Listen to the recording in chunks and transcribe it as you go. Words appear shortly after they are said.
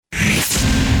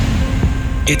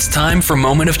It's time for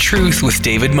Moment of Truth with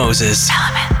David Moses.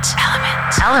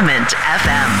 Element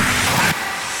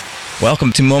FM.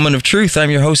 Welcome to Moment of Truth. I'm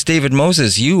your host, David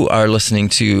Moses. You are listening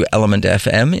to Element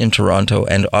FM in Toronto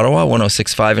and Ottawa,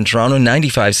 106.5 in Toronto,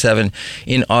 95.7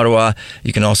 in Ottawa.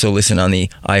 You can also listen on the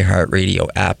iHeartRadio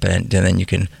app, and then you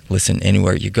can listen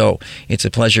anywhere you go. It's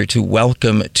a pleasure to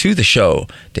welcome to the show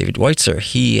David Weitzer.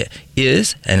 He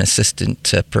is an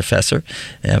assistant professor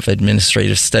of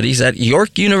administrative studies at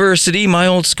York University, my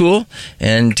old school,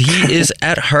 and he is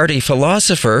at heart a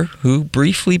philosopher who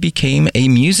briefly became a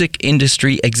music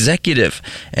industry executive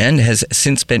and has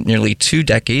since spent nearly 2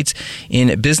 decades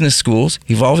in business schools,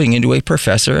 evolving into a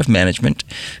professor of management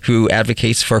who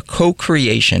advocates for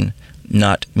co-creation,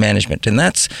 not management. And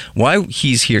that's why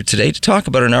he's here today to talk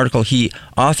about an article he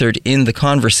authored in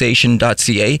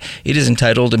theconversation.ca. It is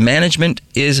entitled, "Management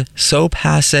is So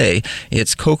Passé,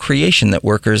 It's Co-Creation That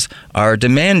Workers Are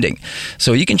Demanding."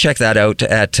 So you can check that out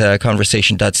at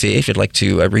conversation.ca if you'd like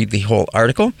to read the whole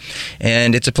article.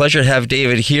 And it's a pleasure to have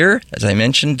David here. As I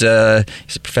mentioned,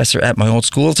 he's a professor at my old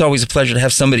school. It's always a pleasure to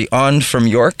have somebody on from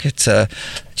York. It's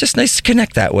just nice to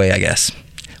connect that way, I guess.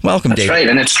 Welcome, David. That's right,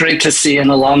 and it's great to see an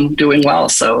alum doing well.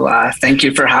 So thank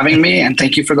you for having me, and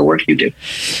thank you for the work you do.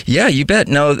 Yeah, you bet.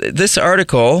 Now, this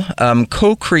article,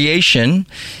 co-creation,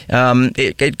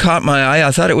 it caught my eye. I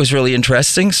thought it was really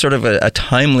interesting, sort of a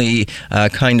timely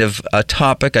kind of a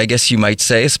topic, I guess you might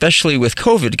say, especially with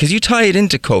COVID, because you tie it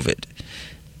into COVID.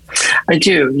 I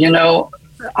do. You know,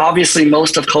 obviously,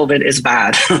 most of COVID is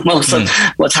bad. Most of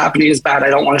what's happening is bad. I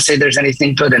don't want to say there's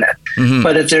anything good in it. Mm-hmm.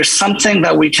 But if there's something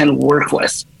that we can work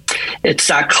with, it's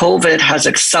that COVID has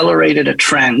accelerated a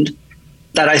trend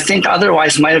that I think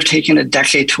otherwise might have taken a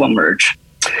decade to emerge,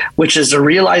 which is the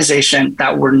realization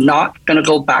that we're not going to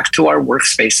go back to our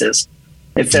workspaces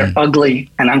if they're ugly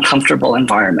and uncomfortable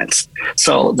environments.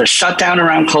 So the shutdown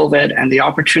around COVID and the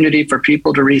opportunity for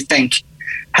people to rethink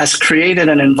has created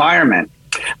an environment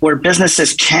where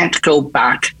businesses can't go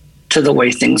back to the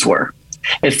way things were.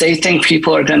 If they think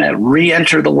people are going to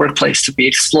re-enter the workplace to be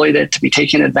exploited, to be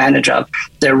taken advantage of,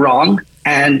 they're wrong.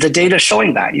 And the data is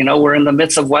showing that. You know, we're in the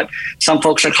midst of what some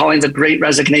folks are calling the Great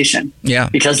Resignation. Yeah.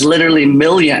 Because literally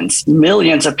millions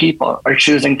of people are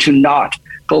choosing to not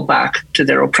go back to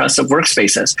their oppressive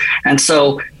workspaces. And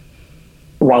so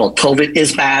while COVID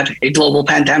is bad, a global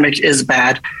pandemic is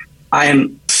bad, I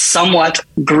am somewhat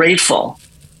grateful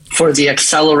for the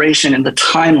acceleration in the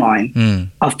timeline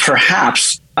of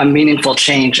perhaps a meaningful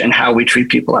change in how we treat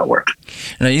people at work.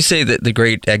 Now, you say that the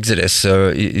great exodus,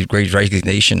 great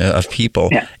resignation of people.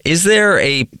 Yeah. Is there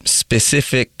a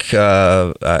specific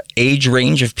age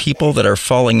range of people that are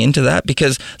falling into that?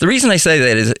 Because the reason I say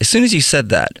that is, as soon as you said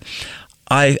that,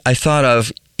 I thought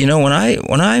of, you know, when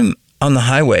I'm on the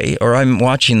highway or I'm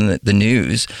watching the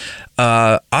news,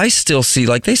 I still see,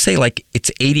 like they say, like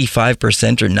it's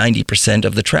 85% or 90%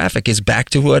 of the traffic is back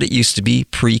to what it used to be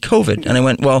pre-COVID. And I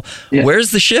went, well,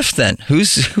 where's the shift then?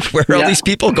 Where are all these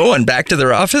people going? Back to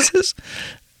their offices?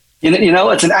 You know,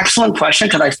 it's an excellent question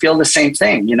because I feel the same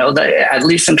thing. You know, at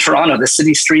least in Toronto, the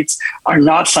city streets are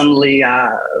not suddenly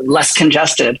less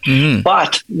congested,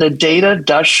 but the data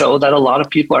does show that a lot of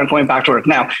people aren't going back to work.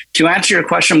 Now, to answer your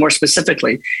question more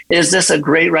specifically, is this a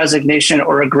great resignation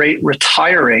or a great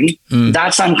retiring?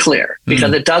 That's unclear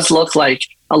because it does look like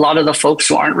a lot of the folks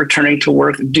who aren't returning to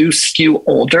work do skew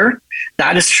older.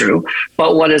 That is true.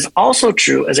 But what is also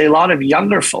true is a lot of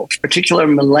younger folks,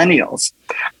 particularly millennials,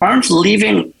 aren't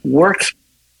leaving work,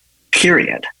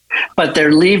 period, but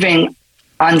they're leaving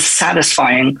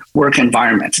unsatisfying work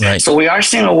environments. Right. So we are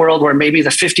seeing a world where maybe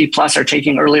the 50 plus are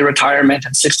taking early retirement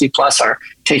and 60 plus are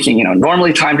taking,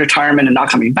 normally timed retirement and not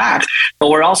coming back. But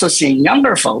we're also seeing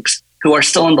younger folks who are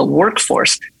still in the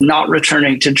workforce, not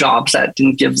returning to jobs that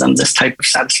didn't give them this type of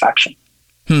satisfaction.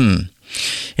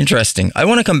 Interesting. I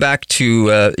want to come back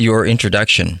to your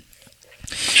introduction.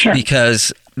 Sure.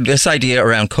 Because this idea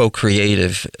around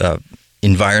co-creative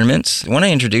environments, when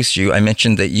I introduced you, I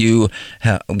mentioned that you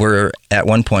were at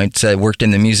one point worked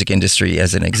in the music industry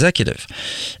as an executive.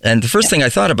 And the first thing I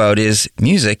thought about is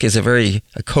music is a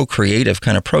co-creative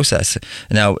kind of process.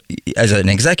 Now, as an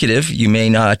executive, you may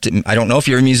not, I don't know if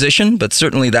you're a musician, but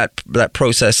certainly that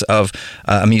process of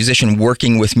a musician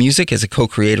working with music is a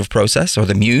co-creative process, or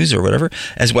the muse or whatever,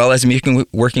 as well as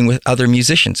working with other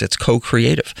musicians. It's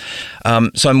co-creative.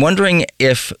 So I'm wondering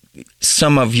if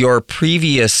some of your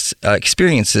previous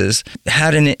experiences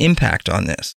had an impact on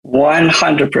this.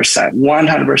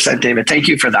 100%, David. Thank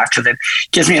you for that, because it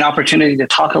gives me an opportunity to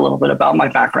talk a little bit about my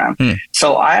background.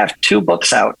 So I have 2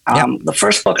 books out. The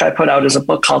first book I put out is a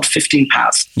book called 15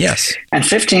 Paths. Yes. And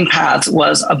 15 Paths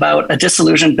was about a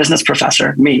disillusioned business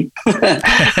professor, me, who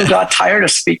got tired of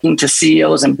speaking to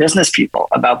CEOs and business people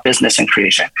about business and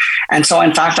creation. And so,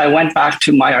 in fact, I went back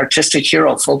to my artistic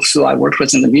hero, folks who I worked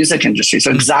with in the music industry. So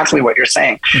exactly what you're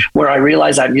saying, where I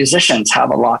realized that musicians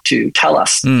have a lot to tell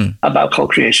us about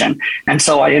co-creation. And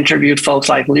so I interviewed folks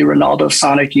like Lee Ronaldo of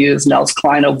Sonic Youth, Nels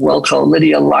Klein of Wilco,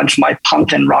 Lydia Lunch, my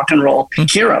punk and rock and roll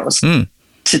heroes,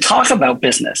 to talk about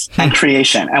business and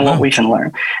creation and what we can learn.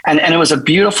 And it was a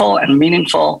beautiful and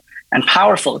meaningful and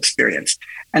powerful experience.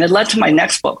 And it led to my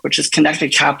next book, which is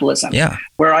Connected Capitalism,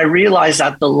 where I realized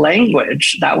that the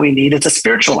language that we need is a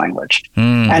spiritual language.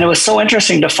 And it was so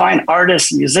interesting to find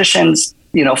artists, musicians,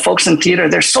 folks in theater,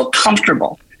 they're so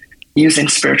comfortable using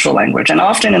spiritual language. And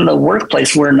often in the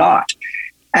workplace, we're not.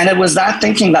 And it was that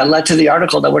thinking that led to the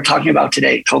article that we're talking about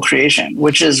today, co-creation,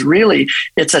 which is really,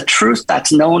 it's a truth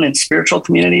that's known in spiritual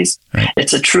communities. Right.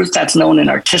 It's a truth that's known in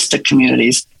artistic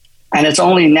communities. And it's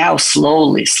only now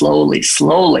slowly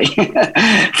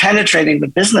penetrating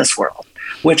the business world,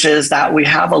 which is that we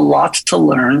have a lot to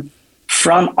learn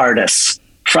from artists,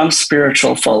 from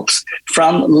spiritual folks,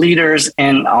 from leaders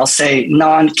in, I'll say,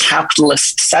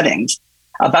 non-capitalist settings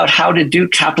about how to do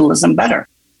capitalism better.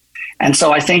 And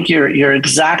so I think you're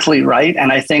exactly right.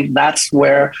 And I think that's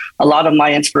where a lot of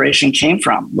my inspiration came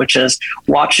from, which is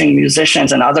watching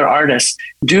musicians and other artists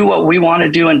do what we want to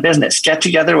do in business, get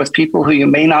together with people who you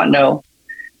may not know,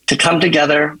 to come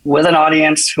together with an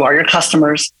audience who are your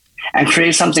customers and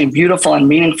create something beautiful and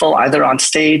meaningful, either on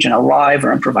stage in a live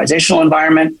or improvisational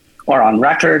environment or on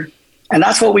record. And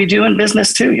that's what we do in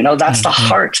business too. That's the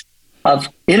heart of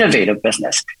innovative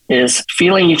business, is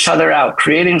feeling each other out,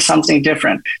 creating something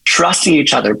different, trusting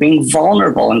each other, being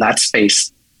vulnerable in that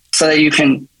space so that you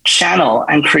can channel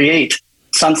and create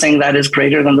something that is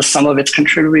greater than the sum of its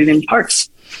contributing parts.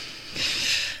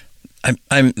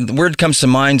 The word comes to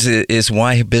mind is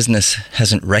why business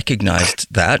hasn't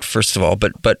recognized that, first of all,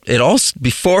 but it also,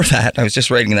 before that, I was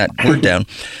just writing that word down,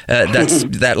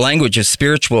 that language, a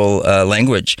spiritual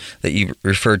language that you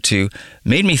referred to,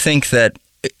 made me think that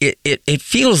it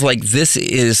feels like this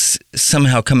is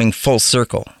somehow coming full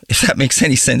circle, if that makes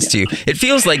any sense to you. It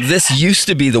feels like this used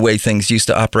to be the way things used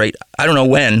to operate. I don't know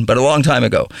when, but a long time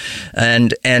ago.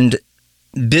 And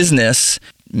business,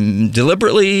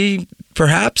 deliberately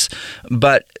perhaps,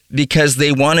 but because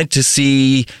they wanted to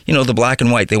see, the black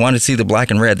and white. They wanted to see the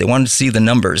black and red. They wanted to see the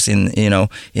numbers in the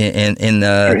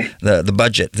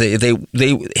budget.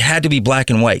 They had to be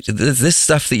black and white. This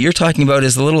stuff that you're talking about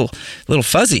is a little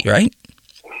fuzzy, right?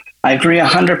 I agree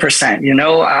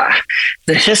 100%.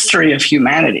 The history of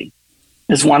humanity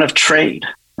is one of trade,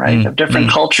 right? Of different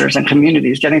cultures and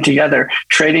communities getting together,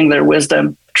 trading their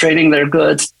wisdom, trading their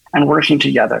goods, and working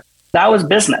together. That was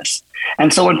business.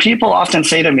 And so when people often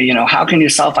say to me, how can you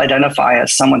self-identify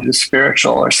as someone who's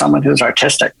spiritual or someone who's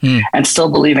artistic and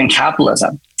still believe in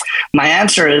capitalism? My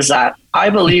answer is that I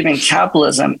believe in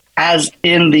capitalism as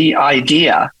in the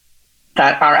idea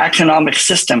that our economic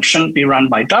system shouldn't be run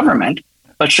by government,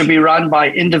 but should be run by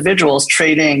individuals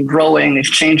trading, growing,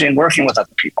 exchanging, working with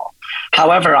other people.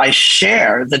 However, I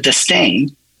share the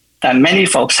disdain that many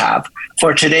folks have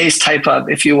for today's type of,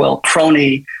 if you will,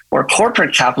 crony or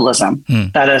corporate capitalism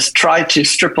that has tried to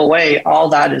strip away all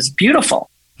that is beautiful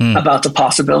about the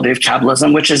possibility of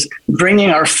capitalism, which is bringing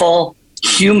our full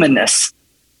humanness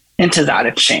into that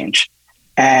exchange.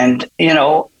 And,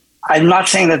 I'm not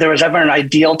saying that there was ever an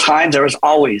ideal time. There was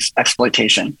always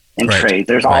exploitation in trade.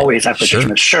 There's always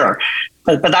exploitation, sure.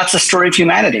 But that's the story of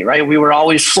humanity, right? We were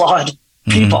always flawed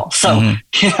people. So,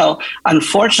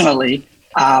 unfortunately,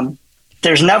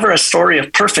 there's never a story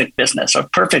of perfect business or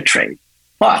perfect trade.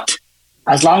 But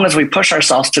as long as we push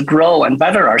ourselves to grow and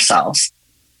better ourselves,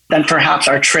 then perhaps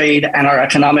our trade and our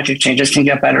economic exchanges can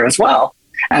get better as well.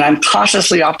 And I'm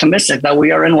cautiously optimistic that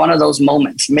we are in one of those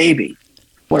moments, maybe,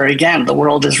 where again, the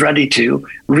world is ready to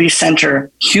recenter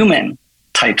human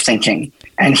type thinking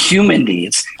and human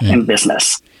needs in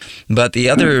business. But the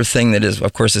other thing that is,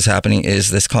 of course, is happening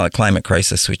is this climate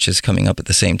crisis, which is coming up at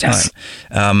the same time.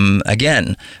 Yes.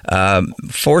 Again,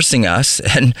 forcing us,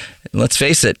 and let's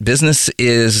face it, business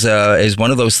is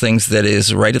one of those things that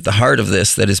is right at the heart of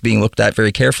this, that is being looked at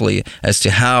very carefully as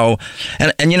to how,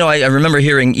 and I remember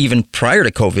hearing even prior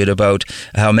to COVID about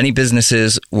how many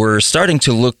businesses were starting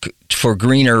to look for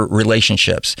greener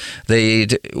relationships. They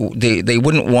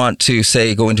wouldn't want to,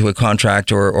 say, go into a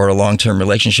contract or a long-term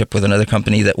relationship with another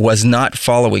company that was not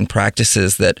following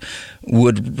practices that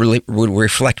would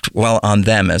reflect well on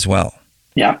them as well.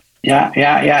 Yeah. Yeah.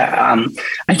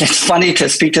 It's funny to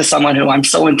speak to someone who I'm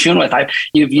so in tune with.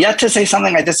 You've yet to say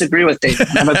something I disagree with, Dave.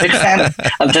 I'm a big fan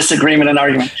of disagreement and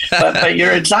argument. But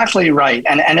you're exactly right.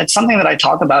 And it's something that I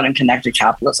talk about in Connected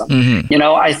Capitalism. Mm-hmm.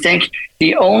 I think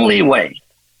the only way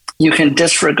you can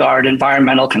disregard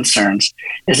environmental concerns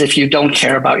is if you don't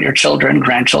care about your children,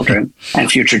 grandchildren,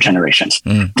 and future generations.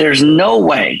 Mm. There's no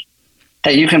way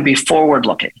that you can be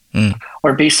forward-looking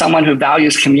or be someone who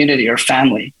values community or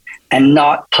family and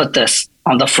not put this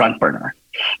on the front burner.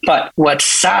 But what's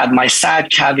sad, my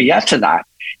sad caveat to that,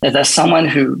 is as someone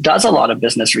who does a lot of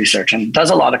business research and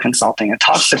does a lot of consulting and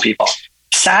talks to people,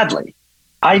 sadly,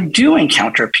 I do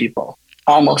encounter people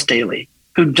almost daily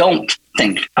who don't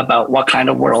think about what kind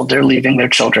of world they're leaving their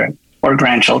children or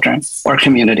grandchildren or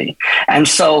community. And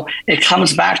so it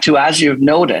comes back to, as you've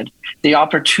noted, the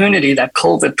opportunity that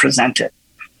COVID presented,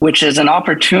 which is an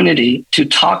opportunity to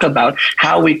talk about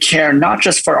how we care not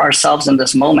just for ourselves in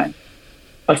this moment,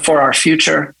 but for our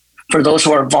future, for those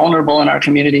who are vulnerable in our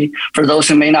community, for those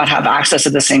who may not have access to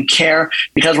the same care,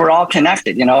 because we're all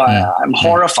connected. I'm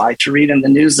horrified to read in the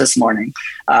news this morning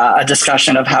a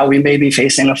discussion of how we may be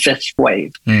facing a fifth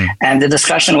wave. And the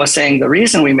discussion was saying the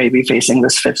reason we may be facing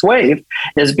this fifth wave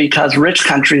is because rich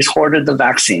countries hoarded the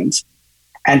vaccines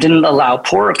and didn't allow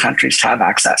poorer countries to have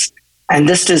access. And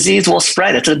this disease will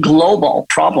spread. It's a global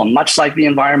problem, much like the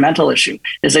environmental issue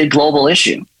is a global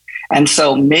issue. And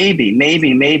so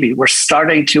maybe we're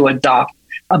starting to adopt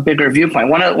a bigger viewpoint.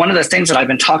 One of the things that I've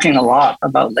been talking a lot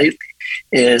about lately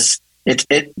is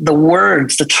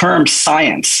the term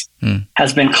science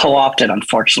has been co-opted,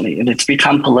 unfortunately, and it's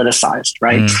become politicized,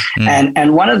 right?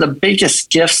 And one of the biggest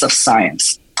gifts of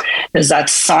science is that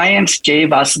science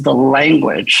gave us the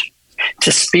language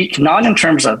to speak not in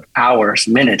terms of hours,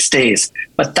 minutes, days,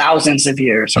 but thousands of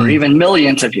years or even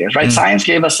millions of years, right? Science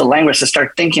gave us the language to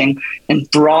start thinking in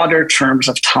broader terms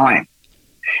of time.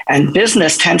 And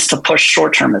business tends to push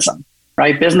short-termism,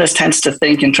 right? Business tends to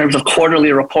think in terms of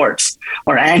quarterly reports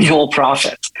or annual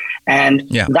profits. And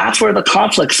that's where the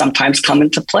conflicts sometimes come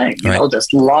into play. You know,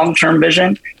 this long-term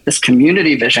vision, this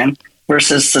community vision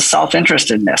versus the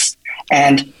self-interestedness.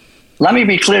 And let me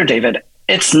be clear, David,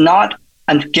 it's not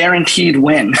a guaranteed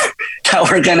win that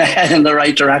we're going to head in the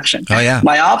right direction.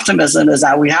 My optimism is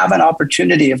that we have an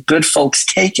opportunity if good folks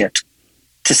take it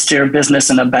to steer business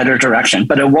in a better direction,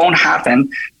 but it won't happen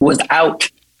without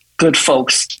good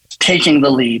folks taking the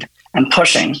lead and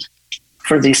pushing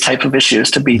for these type of issues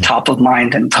to be top of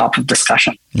mind and top of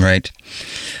discussion. Right.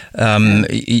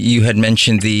 You had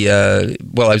mentioned I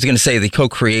was going to say the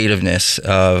co-creativeness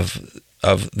of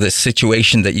the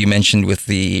situation that you mentioned with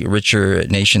the richer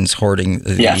nations hoarding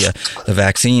the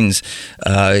vaccines.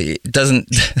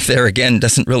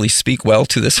 Doesn't really speak well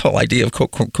to this whole idea of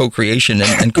co-creation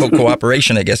and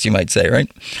cooperation, I guess you might say, right?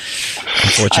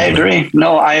 I agree.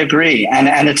 No, I agree.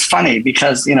 And it's funny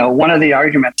because, one of the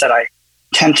arguments that I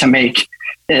tend to make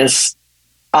is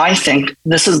I think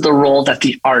this is the role that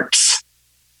the arts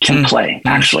can play,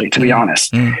 actually, to be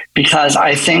honest, because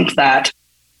I think that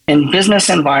in business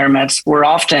environments, we're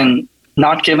often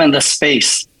not given the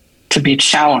space to be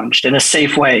challenged in a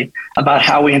safe way about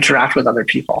how we interact with other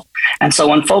people. And so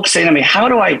when folks say to me, how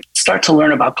do I start to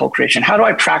learn about co-creation? How do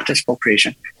I practice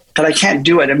co-creation? Because I can't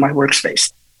do it in my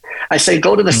workspace. I say,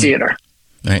 go to the theater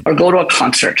or go to a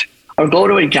concert or go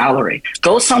to a gallery.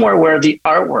 Go somewhere where the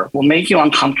artwork will make you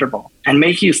uncomfortable and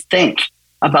make you think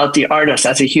about the artist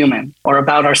as a human or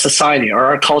about our society or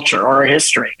our culture or our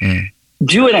history.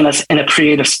 Do it in a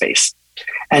creative space.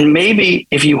 And maybe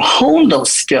if you hone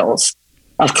those skills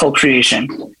of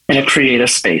co-creation in a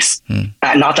creative space,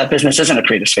 not that business isn't a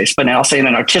creative space, but I'll say in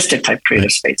an artistic type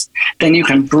creative space, then you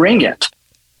can bring it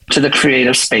to the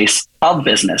creative space of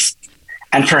business.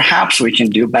 And perhaps we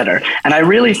can do better. And I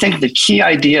really think the key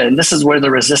idea, and this is where the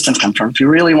resistance comes from, if you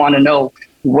really want to know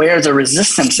where the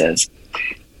resistance is,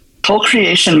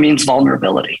 co-creation means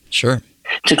vulnerability. Sure.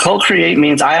 To co-create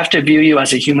means I have to view you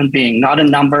as a human being, not a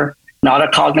number, not a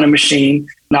cognitive machine,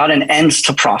 not an ends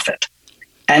to profit.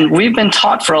 And we've been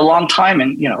taught for a long time,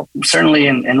 and certainly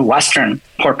in Western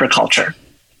corporate culture,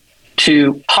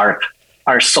 to park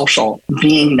our social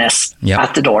beingness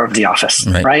at the door of the office,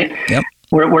 right? Yep.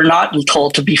 We're not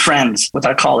told to be friends with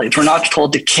our colleagues. We're not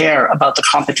told to care about the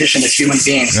competition as human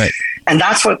beings. Right. And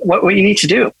that's what we need to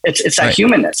do. It's that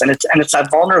humanness and it's that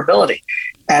vulnerability.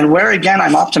 And where, again,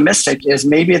 I'm optimistic is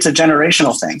maybe it's a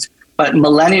generational thing, but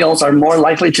millennials are more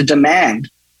likely to demand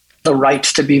the right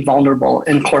to be vulnerable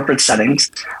in corporate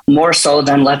settings, more so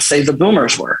than, let's say, the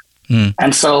boomers were.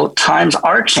 And so times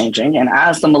are changing. And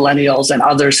as the millennials and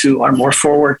others who are more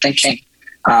forward thinking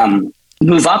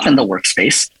move up in the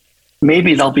workspace,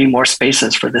 maybe there'll be more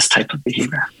spaces for this type of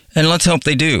behavior. And let's hope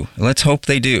they do.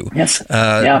 Yes.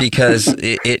 Because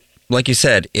it like you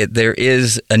said, there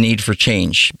is a need for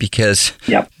change because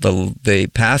the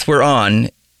path we're on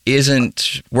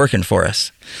isn't working for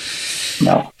us.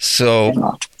 No.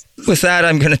 So with that,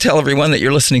 I'm going to tell everyone that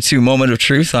you're listening to Moment of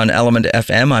Truth on Element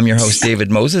FM. I'm your host,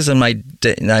 David Moses, and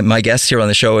my guest here on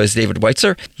the show is David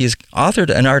Weitzer. He's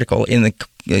authored an article in the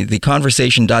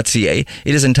conversation.ca.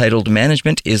 It is entitled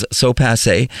Management is So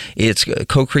Passé. It's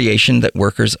co-creation that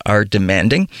workers are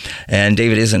demanding. And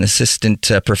David is an assistant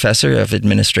professor of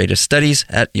administrative studies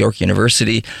at York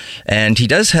University. And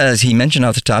he mentioned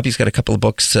off the top, he's got a couple of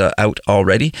books out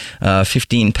already,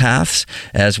 15 Paths,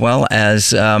 as well as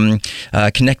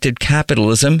Connected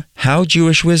Capitalism, How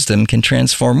Jewish Wisdom Can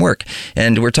Transform Work.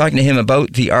 And we're talking to him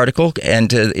about the article,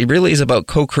 and it really is about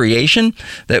co-creation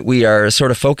that we are sort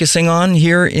of focusing on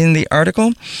here in the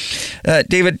article.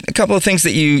 David, a couple of things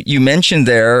that you mentioned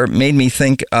there made me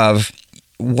think of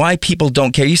why people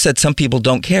don't care. You said some people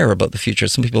don't care about the future.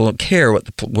 Some people don't care what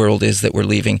the world is that we're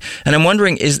leaving. And I'm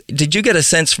wondering, did you get a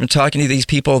sense from talking to these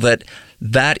people that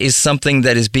is something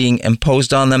that is being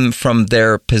imposed on them from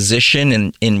their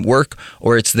position in work,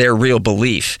 or it's their real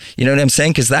belief? You know what I'm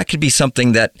saying? Because that could be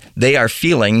something that they are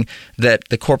feeling that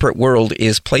the corporate world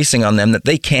is placing on them, that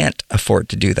they can't afford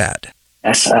to do that.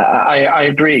 Yes, I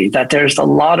agree that there's a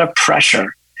lot of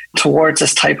pressure towards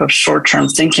this type of short-term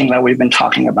thinking that we've been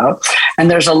talking about.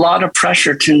 And there's a lot of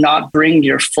pressure to not bring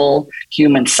your full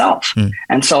human self.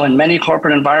 And so in many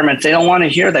corporate environments, they don't want to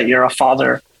hear that you're a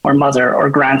father or mother or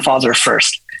grandfather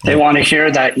first. They want to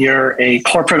hear that you're a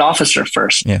corporate officer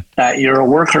first, that you're a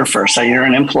worker first, that you're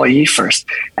an employee first.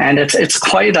 And it's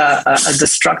quite a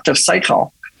destructive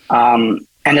cycle.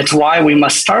 And it's why we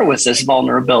must start with this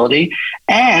vulnerability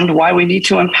and why we need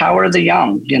to empower the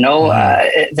young. You know,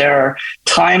 there are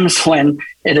times when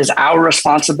it is our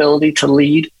responsibility to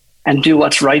lead and do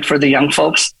what's right for the young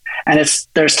folks. And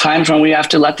there's times when we have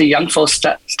to let the young folks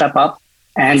step up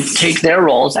and take their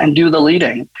roles and do the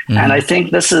leading. And I think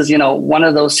this is, one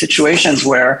of those situations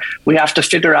where we have to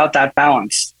figure out that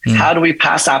balance. How do we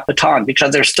pass that baton?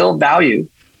 Because there's still value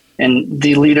in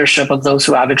the leadership of those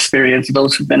who have experience,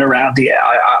 those who've been around,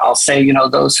 I'll say,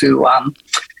 those who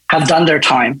have done their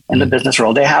time in the business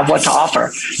world. They have what to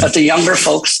offer. But the younger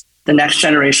folks, the next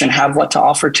generation, have what to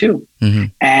offer too.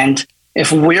 And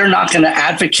if we're not going to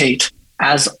advocate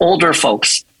as older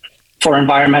folks for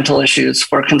environmental issues,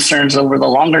 for concerns over the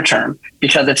longer term,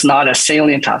 because it's not as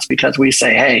salient to us, because we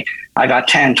say, hey, I got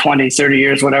 10, 20, 30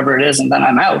 years, whatever it is, and then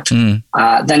I'm out,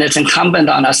 then it's incumbent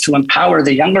on us to empower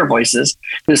the younger voices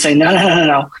who say,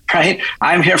 no, right?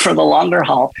 I'm here for the longer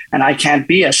haul, and I can't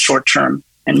be as short-term,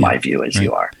 in my view, as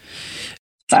you are.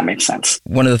 That makes sense.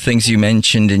 One of the things you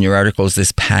mentioned in your article is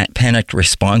this panicked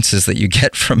responses that you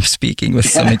get from speaking with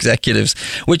some executives,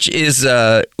 which is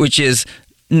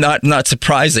not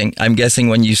surprising, I'm guessing,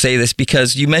 when you say this,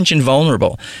 because you mentioned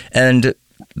vulnerable, and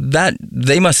that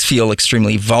they must feel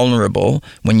extremely vulnerable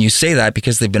when you say that,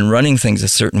 because they've been running things a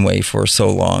certain way for so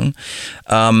long,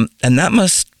 and that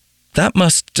must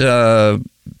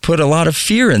put a lot of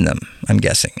fear in them, I'm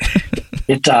guessing.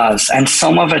 It does, and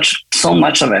so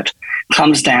much of it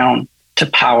comes down to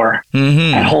power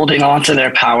and holding on to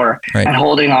their power and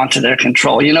holding on to their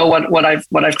control. You know what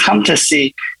I've come to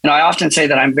see. I often say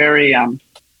that I'm very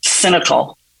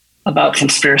cynical about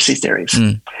conspiracy theories.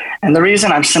 And the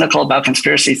reason I'm cynical about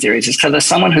conspiracy theories is because as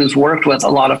someone who's worked with a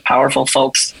lot of powerful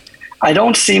folks, I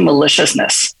don't see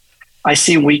maliciousness. I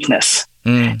see weakness.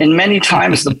 And many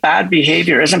times the bad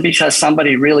behavior isn't because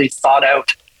somebody really thought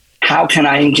out, how can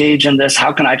I engage in this?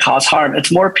 How can I cause harm?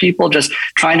 It's more people just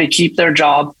trying to keep their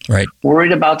job,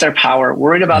 worried about their power,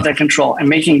 worried about their control, and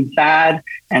making bad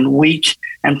and weak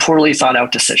and poorly thought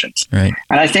out decisions. And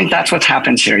I think that's what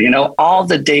happens here. All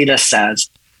the data says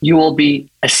you will be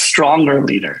a stronger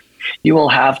leader. You will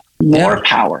have more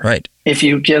power if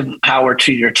you give power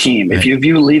to your team. If you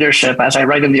view leadership, as I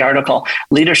write in the article,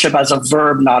 leadership as a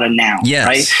verb, not a noun.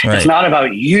 It's not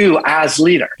about you as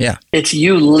leader. It's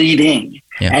you leading.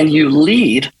 And you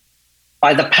lead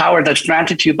by the power that's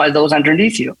granted to you by those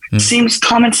underneath you. Seems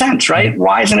common sense, right?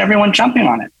 Why isn't everyone jumping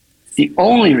on it? The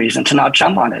only reason to not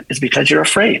jump on it is because you're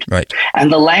afraid.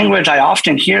 And the language I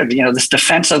often hear, this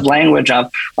defensive language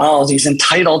of, these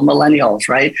entitled millennials,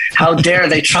 right? How dare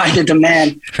they try to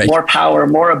demand more power,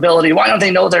 more ability? Why don't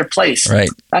they know their place?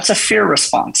 That's a fear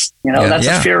response. That's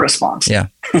a fear response.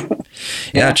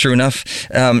 True enough.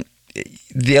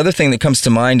 The other thing that comes to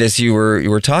mind as you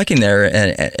were talking there,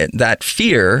 and that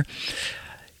fear,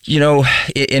 in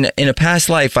a past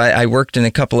life, I worked in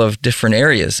a couple of different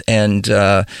areas, and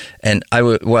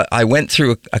I went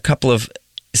through a couple of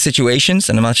situations,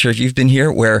 and I'm not sure if you've been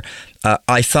here, where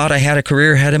I thought I had a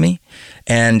career ahead of me,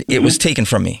 and it was taken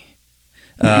from me.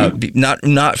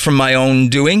 Not from my own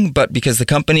doing, but because the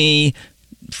company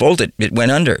folded, it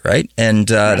went under, right? And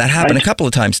that happened a couple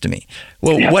of times to me.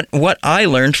 Well, what I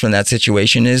learned from that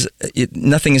situation is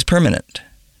nothing is permanent,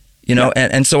 you know,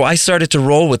 and so I started to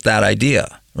roll with that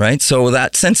idea, right? So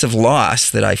that sense of loss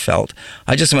that I felt,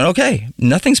 I just went, okay,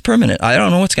 nothing's permanent. I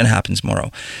don't know what's going to happen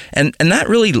tomorrow. And that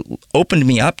really opened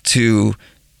me up to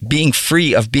being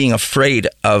free of being afraid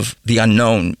of the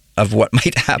unknown, of what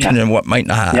might happen and what might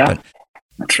not happen. Yeah.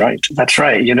 That's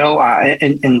right. You know,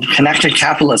 in connected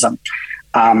capitalism,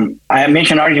 I make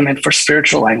an argument for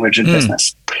spiritual language in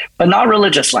business, but not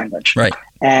religious language. Right.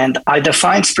 And I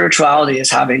define spirituality as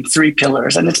having 3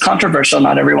 pillars, and it's controversial.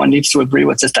 Not everyone needs to agree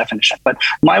with this definition, but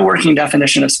my working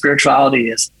definition of spirituality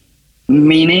is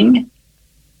meaning,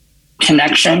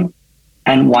 connection,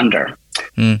 and wonder.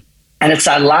 And it's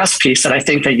that last piece that I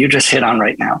think that you just hit on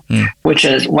right now, which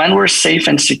is when we're safe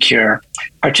and secure,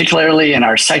 particularly in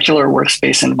our secular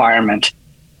workspace environment,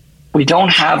 we don't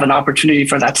have an opportunity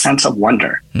for that sense of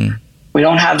wonder. We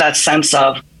don't have that sense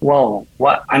of, whoa,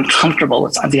 what I'm comfortable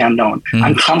with the unknown.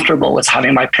 I'm comfortable with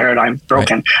having my paradigm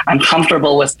broken. Right. I'm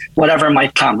comfortable with whatever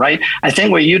might come, right? I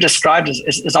think what you described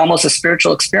is almost a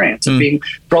spiritual experience of being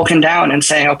broken down and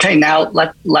saying, okay, now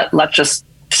let's just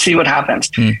see what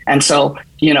happens. And so,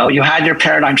 you know, you had your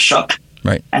paradigm shook.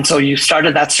 Right. And so you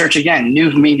started that search again,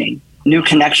 new meaning, new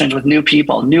connections with new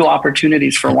people, new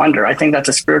opportunities for wonder. I think that's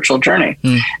a spiritual journey.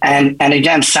 And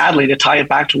again, sadly, to tie it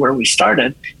back to where we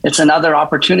started, it's another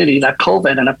opportunity that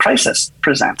COVID and a crisis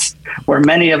presents, where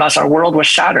many of us, our world was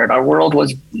shattered. Our world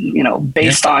was, you know,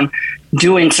 based on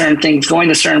doing certain things, going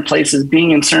to certain places,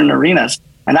 being in certain arenas,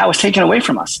 and that was taken away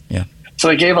from us. Yeah. So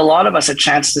it gave a lot of us a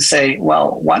chance to say,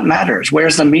 well, what matters?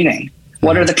 Where's the meaning?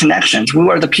 What are the connections?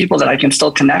 Who are the people that I can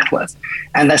still connect with?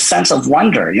 And the sense of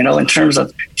wonder, you know, in terms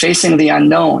of facing the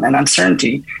unknown and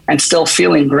uncertainty and still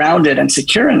feeling grounded and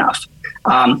secure enough.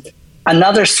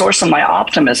 Another source of my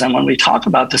optimism when we talk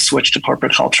about the switch to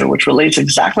corporate culture, which relates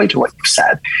exactly to what you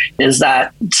said, is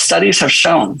that studies have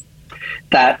shown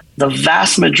that the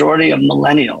vast majority of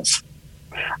millennials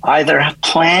either have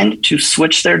planned to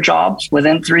switch their jobs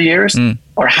within 3 years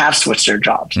or have switched their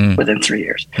jobs within 3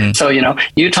 years. So, you know,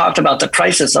 you talked about the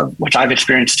crisis of which I've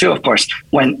experienced too, of course,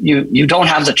 when you don't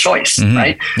have the choice,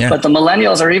 right? Yeah. But the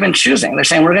millennials are even choosing. They're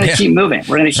saying, we're going to keep moving.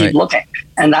 We're going to keep looking.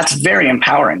 And that's very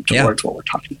empowering towards what we're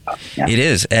talking about. Yeah. It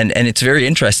is. And it's very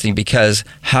interesting because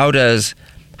how does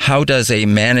a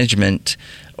management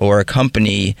or a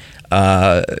company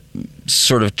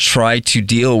sort of try to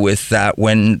deal with that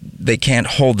when they can't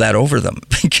hold that over them?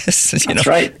 Because you're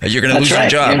going to lose your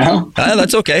job. You know?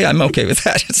 That's okay. I'm okay with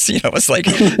that. It's, you know, it's like,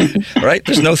 right?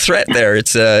 There's no threat there.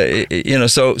 It's you know,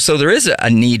 so there is a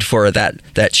need for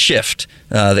that shift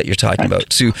that you're talking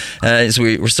about. So as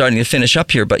we're starting to finish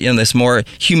up here, but you know, this more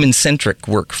human-centric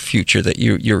work future that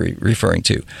you're referring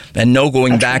to, and no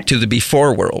going back to the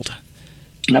before world.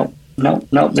 No,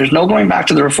 there's no going back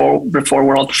to the before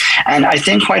world. And I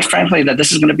think, quite frankly, that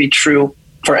this is going to be true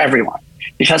for everyone.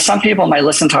 Because some people might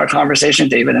listen to our conversation,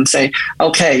 David, and say,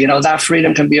 okay, you know, that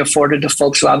freedom can be afforded to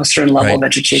folks who have a certain level of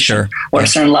education or a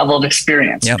certain level of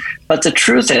experience. Yep. But the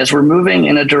truth is we're moving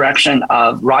in a direction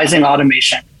of rising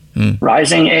automation,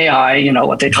 rising AI, you know,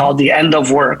 what they call the end of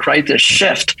work, right? This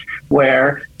shift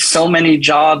where so many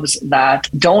jobs that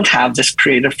don't have this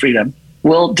creative freedom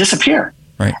will disappear.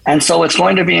 Right. And so it's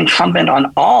going to be incumbent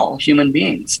on all human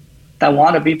beings that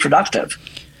want to be productive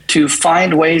to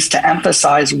find ways to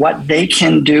emphasize what they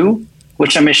can do,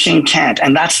 which a machine can't.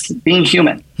 And that's being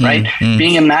human, right?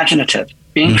 Being imaginative,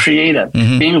 being creative,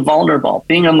 being vulnerable,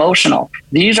 being emotional.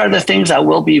 These are the things that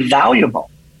will be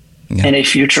valuable in a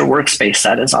future workspace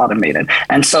that is automated.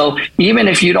 And so even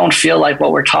if you don't feel like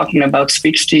what we're talking about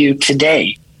speaks to you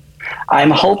today,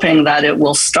 I'm hoping that it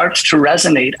will start to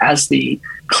resonate as the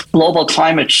global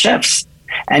climate shifts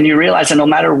and you realize that no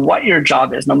matter what your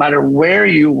job is, no matter where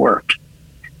you work,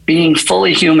 being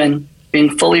fully human,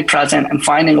 being fully present and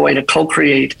finding a way to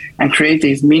co-create and create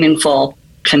these meaningful,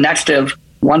 connective,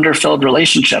 wonder-filled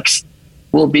relationships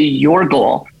will be your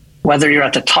goal, whether you're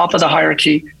at the top of the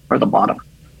hierarchy or the bottom.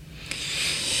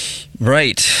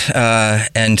 Right.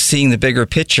 And seeing the bigger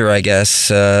picture, I guess,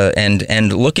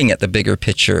 and looking at the bigger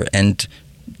picture and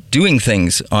doing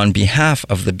things on behalf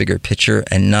of the bigger picture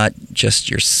and not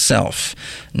just yourself,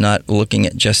 not looking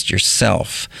at just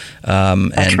yourself.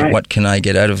 What can I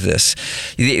get out of this?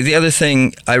 The other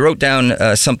thing, I wrote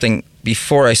down something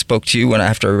before I spoke to you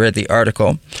after I read the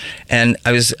article, and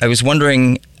I was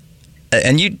wondering,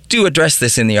 and you do address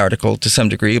this in the article to some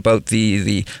degree about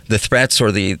the threats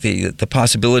or the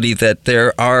possibility that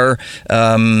there are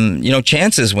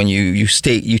chances when you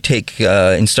take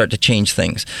and start to change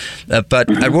things.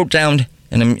 But I wrote down,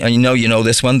 and I know you know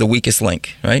this one, the weakest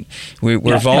link, right?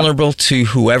 We're vulnerable to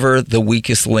whoever the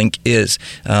weakest link is.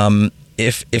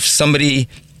 If somebody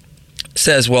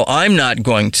says, well, I'm not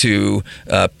going to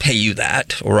pay you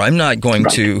that, or I'm not going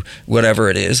to whatever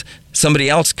it is, somebody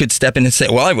else could step in and say,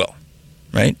 well, I will,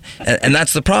 right? And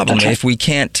that's the problem. Okay. If we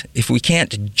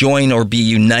can't join or be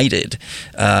united,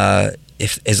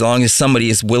 as long as somebody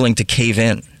is willing to cave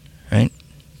in, right?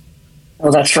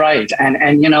 Well, that's right. And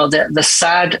the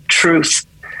sad truth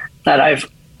that I've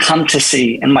come to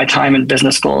see in my time in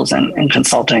business schools and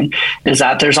consulting is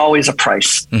that there's always a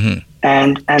price. Mm-hmm.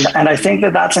 And I think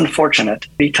that that's unfortunate,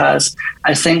 because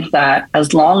I think that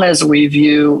as long as we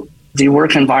view the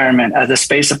work environment as a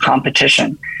space of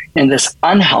competition in this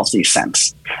unhealthy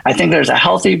sense, I think there's a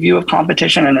healthy view of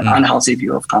competition and an unhealthy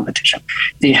view of competition.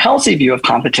 The healthy view of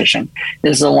competition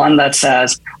is the one that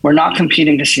says we're not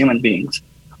competing as human beings.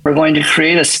 We're going to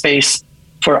create a space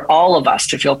for all of us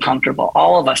to feel comfortable,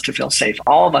 all of us to feel safe,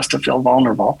 all of us to feel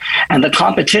vulnerable. And the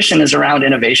competition is around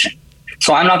innovation.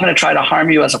 So I'm not going to try to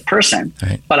harm you as a person,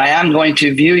 right, but I am going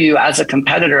to view you as a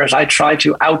competitor as I try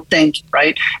to outthink,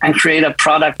 right, and create a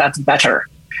product that's better.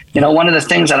 One of the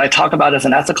things that I talk about as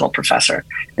an ethical professor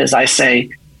is I say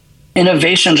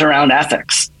innovations around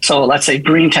ethics. So let's say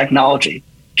green technology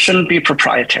shouldn't be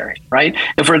proprietary, right?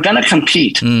 If we're going to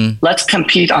compete, let's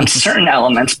compete on certain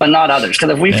elements, but not others. Because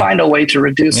if we find a way to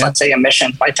reduce, let's say,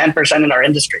 emissions by 10% in our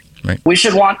industry, we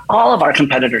should want all of our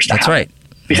competitors to have it.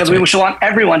 Because we should want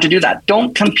everyone to do that.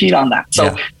 Don't compete on that.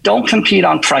 So don't compete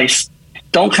on price.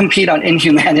 Don't compete on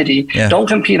inhumanity. Yeah. Don't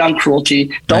compete on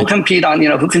cruelty. Don't compete on,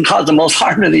 who can cause the most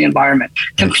harm to the environment.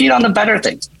 Compete on the better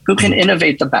things. Who can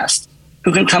innovate the best?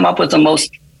 Who can come up with the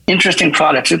most interesting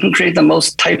products? Who can create the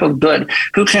most type of good?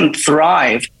 Who can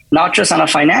thrive, not just on a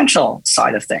financial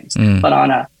side of things, but on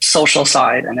a social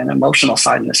side and an emotional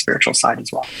side and a spiritual side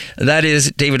as well. That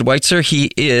is David Weitzer.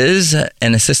 He is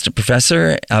an assistant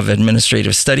professor of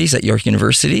administrative studies at York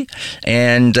University,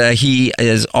 and he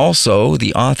is also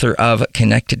the author of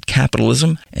Connected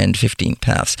Capitalism and 15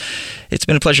 Paths. It's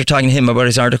been a pleasure talking to him about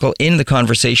his article in The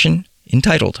Conversation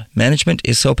entitled, Management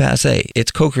is So Passé.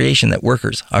 It's co-creation that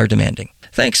workers are demanding.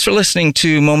 Thanks for listening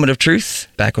to Moment of Truth.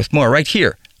 Back with more right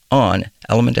here on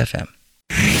Element FM.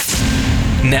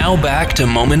 Now back to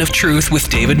Moment of Truth with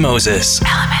David Moses.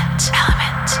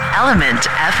 Element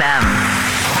FM.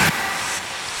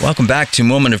 Welcome back to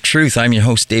Moment of Truth. I'm your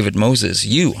host, David Moses.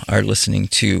 You are listening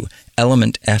to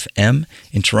Element FM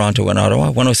in Toronto and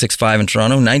Ottawa, 106.5 in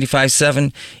Toronto,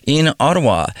 95.7 in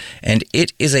Ottawa. And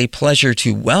it is a pleasure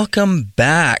to welcome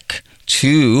back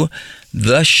to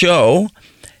the show.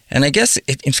 And I guess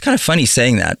it's kind of funny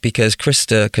saying that, because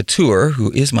Krista Couture,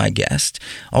 who is my guest,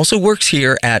 also works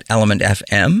here at Element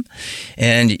FM.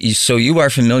 And so you are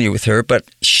familiar with her, but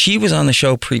she was on the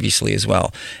show previously as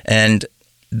well. And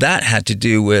that had to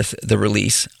do with the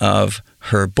release of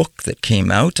her book that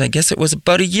came out. I guess it was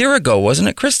about a year ago, wasn't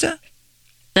it, Krista?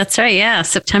 That's right, yeah.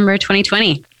 September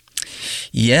 2020.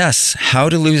 Yes, How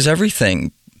to Lose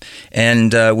Everything.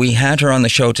 And we had her on the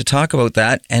show to talk about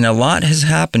that, and a lot has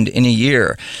happened in a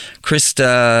year.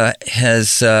 Krista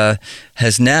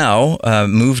has now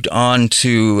moved on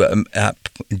to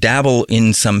dabble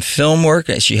in some film work.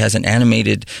 She has an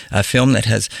animated film that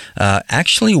has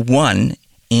actually won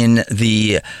in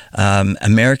the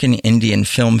American Indian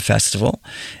Film Festival,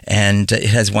 and it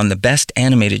has won the Best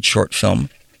Animated Short Film.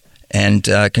 And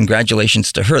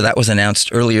congratulations to her. That was announced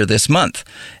earlier this month.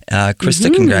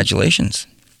 Krista, congratulations.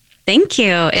 Thank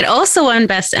you. It also won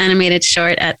Best Animated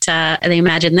Short at the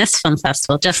Imagine This Film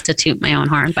Festival, just to toot my own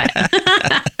horn. But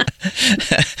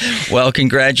well,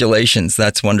 congratulations.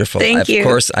 That's wonderful. Thank you. Of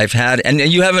course, I've had, and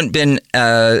you haven't been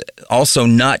also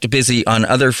not busy on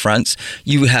other fronts.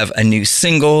 You have a new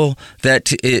single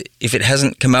that, if it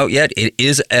hasn't come out yet, it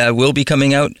is will be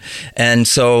coming out. And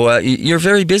so you're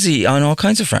very busy on all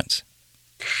kinds of fronts.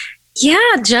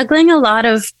 Yeah, juggling a lot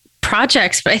of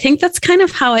projects, but I think that's kind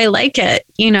of how I like it.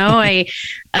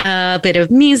 A bit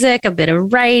of music, a bit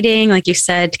of writing, like you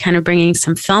said, kind of bringing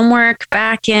some film work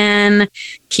back in,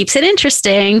 keeps it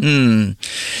interesting.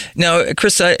 Now,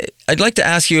 Chris, I'd like to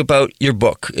ask you about your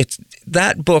book.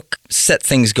 That book set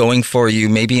things going for you,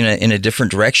 maybe in a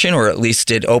different direction, or at least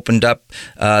it opened up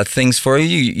things for you.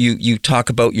 You talk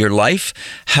about your life,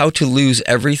 How to Lose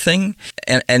Everything,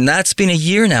 and that's been a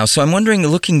year now. So I'm wondering,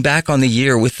 looking back on the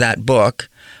year with that book,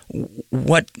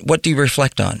 what do you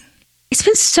reflect on? It's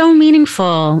been so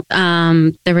meaningful,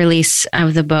 the release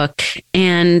of the book.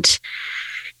 And,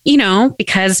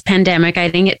 because pandemic, I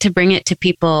didn't get to bring it to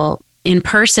people in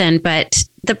person. But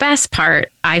the best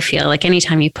part, I feel like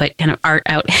anytime you put kind of art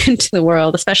out into the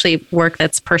world, especially work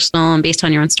that's personal and based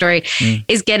on your own story,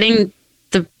 is getting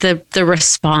the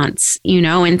response,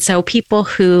 and so people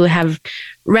who have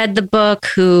read the book,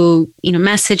 who,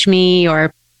 message me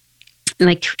or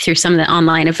like through some of the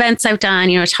online events I've done,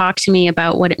 talk to me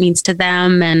about what it means to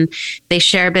them, and they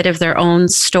share a bit of their own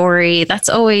story.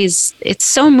 It's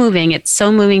so moving. It's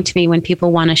so moving to me when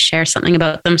people want to share something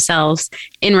about themselves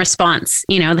in response,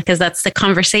 because that's the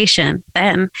conversation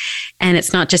then. And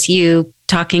it's not just you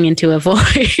talking into a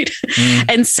void.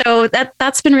 And so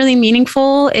that's been really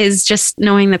meaningful, is just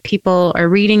knowing that people are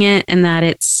reading it and that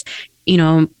it's,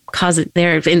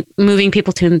 they're moving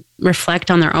people to reflect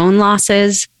on their own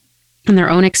losses and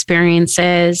their own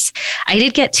experiences. I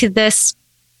did get to this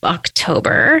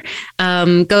October,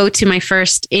 go to my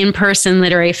first in-person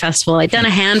literary festival. I'd done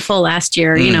a handful last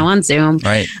year, on Zoom,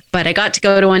 right? But I got to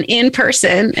go to one in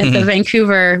person at the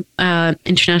Vancouver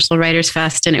International Writers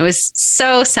Fest. And it was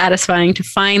so satisfying to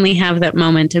finally have that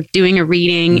moment of doing a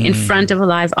reading in front of a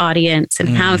live audience and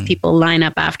have people line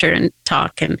up after and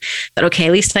talk, and that, okay,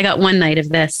 at least I got one night of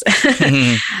this.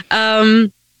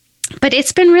 But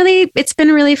it's been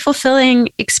really fulfilling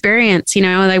experience.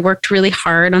 I worked really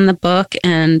hard on the book,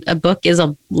 and a book is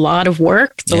a lot of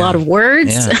work. It's a lot of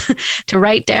words to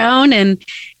write down.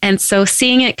 And so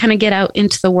seeing it kind of get out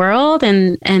into the world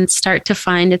and start to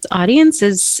find its audience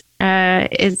is I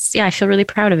feel really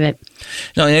proud of it.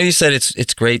 No, I know you said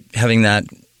it's great having that.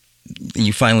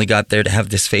 You finally got there to have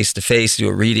this face-to-face, do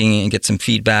a reading and get some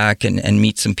feedback and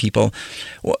meet some people.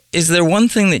 Well, is there one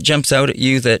thing that jumps out at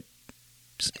you that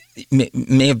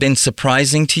may have been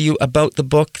surprising to you about the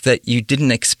book that you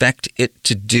didn't expect it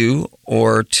to do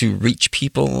or to reach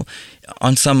people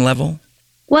on some level?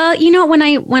 Well, when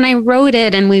I wrote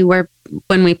it and we were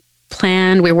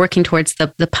working towards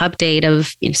the pub date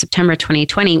of September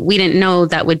 2020, we didn't know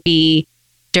that would be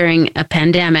during a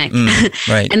pandemic.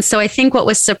 Right. And so I think what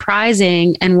was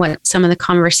surprising, and what some of the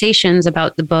conversations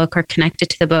about the book or connected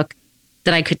to the book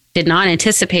that I did not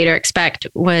anticipate or expect,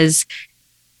 was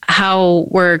how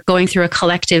we're going through a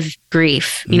collective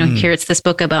grief. Here it's this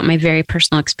book about my very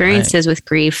personal experiences with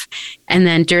grief. And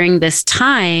then during this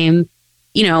time,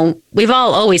 we've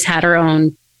all always had our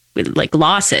own like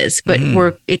losses, but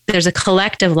there's a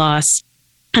collective loss,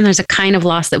 and there's a kind of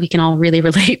loss that we can all really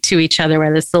relate to each other,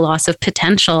 whether it's the loss of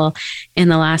potential in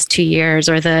the last 2 years,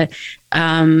 or the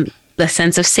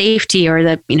sense of safety, or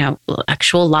the,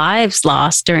 actual lives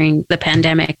lost during the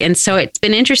pandemic. And so it's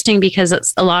been interesting because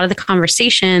it's a lot of the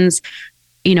conversations,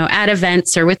 at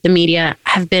events or with the media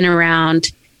have been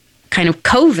around kind of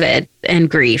COVID and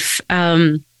grief,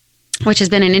 which has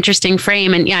been an interesting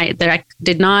frame. And I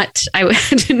did not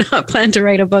plan to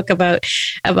write a book about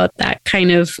that kind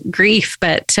of grief,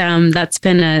 but that's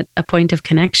been a point of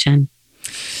connection.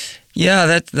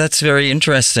 Yeah, that's very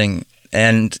interesting.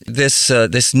 And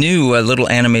this new little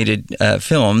animated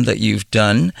film that you've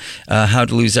done, How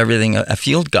to Lose Everything, a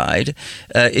field guide,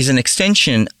 is an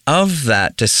extension of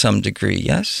that to some degree,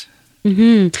 yes?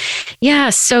 Mm-hmm. Yeah,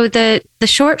 so the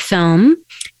short film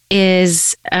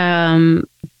is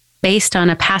based on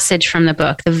a passage from the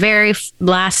book. The very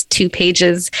last 2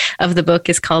 pages of the book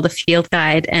is called a field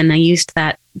guide, and I used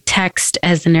that text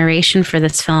as the narration for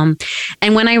this film.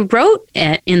 And when I wrote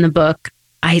it in the book,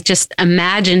 I just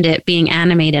imagined it being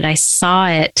animated. I saw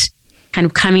it kind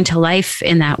of coming to life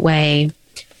in that way.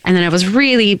 And then I was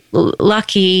really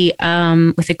lucky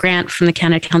with a grant from the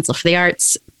Canada Council for the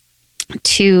Arts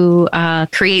to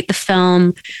create the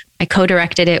film. I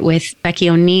co-directed it with Becky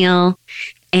O'Neill.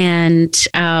 And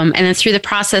then through the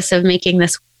process of making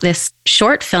this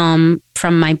short film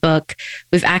from my book,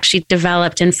 we've actually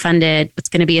developed and funded what's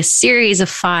going to be a series of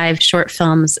 5 short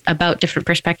films about different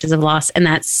perspectives of loss. And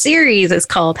that series is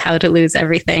called How to Lose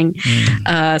Everything.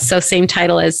 So same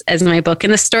title as my book.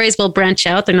 And the stories will branch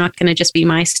out. They're not going to just be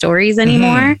my stories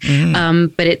anymore.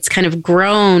 But it's kind of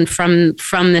grown from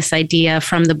this idea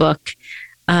from the book.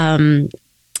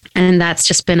 And that's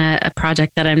just been a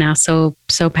project that I'm now so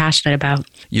passionate about.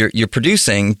 You're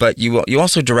producing, but you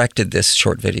also directed this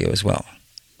short video as well.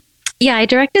 Yeah, I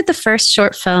directed the first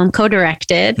short film,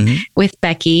 co-directed with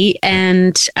Becky,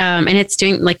 and it's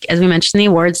doing, like as we mentioned, the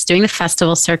awards, doing the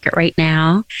festival circuit right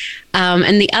now.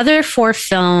 And the other 4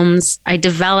 films I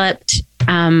developed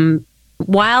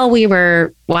while we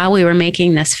were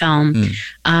making this film.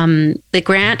 The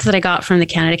grant that I got from the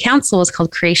Canada Council was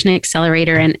called Creation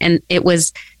Accelerator, and it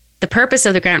was. The purpose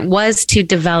of the grant was to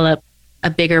develop a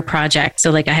bigger project.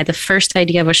 So like I had the first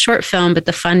idea of a short film, but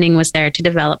the funding was there to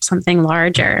develop something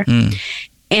larger.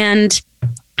 And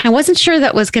I wasn't sure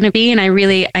that was going to be, and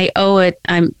I owe it.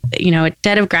 I'm, a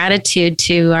debt of gratitude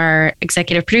to our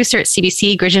executive producer at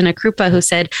CBC, Grijana Krupa, who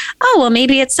said, "Oh, well,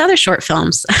 maybe it's other short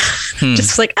films."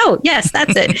 Just like, oh, yes,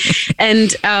 that's it.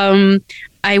 And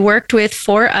I worked with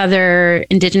 4 other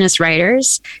Indigenous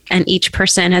writers, and each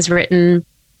person has written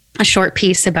a short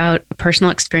piece about a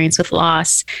personal experience with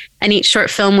loss. And each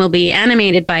short film will be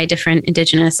animated by a different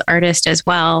Indigenous artist as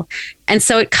well. And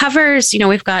so it covers,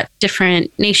 we've got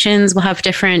different nations, we'll have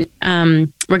different,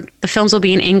 the films will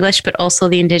be in English, but also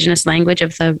the Indigenous language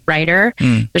of the writer.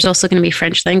 There's also going to be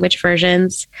French language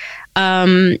versions.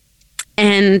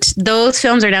 And those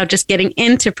films are now just getting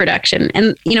into production.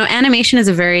 And, animation is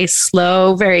a very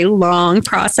slow, very long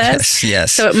process.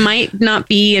 Yes. So it might not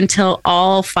be until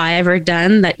all 5 are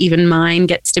done that even mine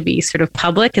gets to be sort of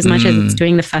public as much as it's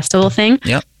doing the festival thing.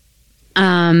 Yep.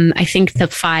 I think the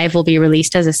 5 will be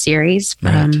released as a series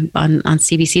on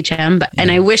CBC Gem. And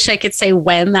I wish I could say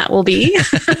when that will be.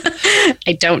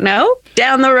 I don't know.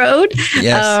 Down the road.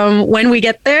 Yes. When we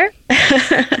get there.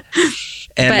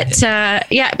 But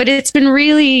it's been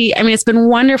really, it's been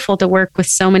wonderful to work with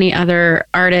so many other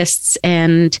artists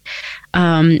and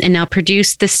now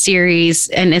produce this series.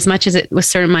 And as much as it was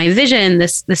sort of my vision,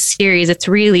 this series, it's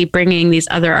really bringing these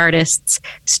other artists'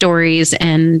 stories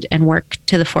and work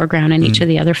to the foreground in each of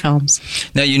the other films.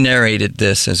 Now, you narrated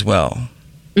this as well.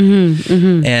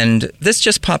 And this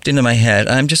just popped into my head.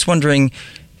 I'm just wondering,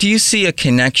 do you see a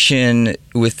connection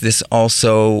with this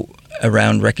also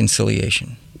around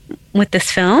reconciliation? With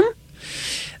this film?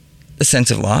 The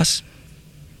sense of loss?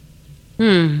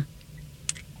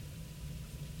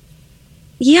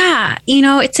 Yeah,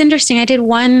 it's interesting. I did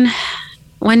one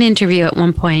interview at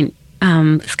one point.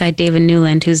 This guy, David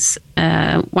Newland, who's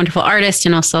a wonderful artist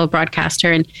and also a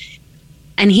broadcaster.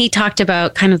 And he talked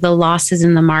about kind of the losses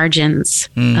in the margins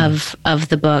of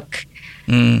the book.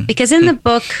 Because in the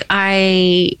book,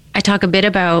 I talk a bit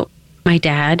about my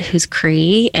dad, who's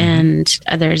Cree, and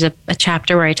there's a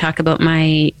chapter where I talk about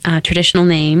my traditional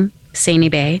name,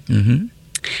 Saini Bay,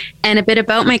 and a bit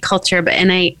about my culture.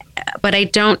 But I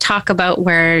don't talk about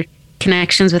where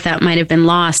connections with that might have been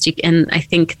lost. And I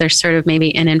think there's sort of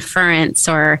maybe an inference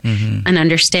or an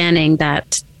understanding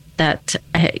that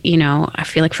I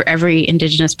feel like for every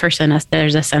Indigenous person,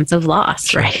 there's a sense of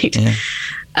loss, right? Yeah.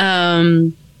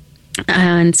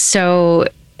 And so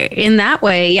in that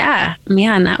way,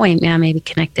 maybe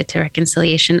connected to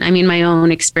reconciliation. My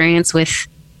own experience with,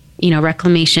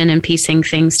 reclamation and piecing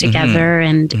things together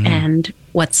and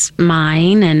what's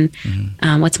mine and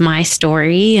what's my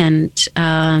story and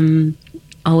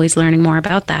always learning more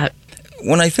about that.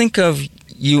 When I think of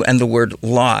you and the word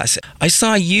loss, I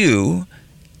saw you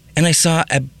and I saw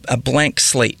a blank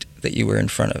slate that you were in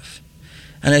front of.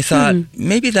 And I thought,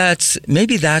 maybe that's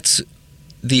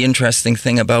the interesting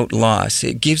thing about loss.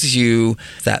 It gives you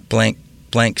that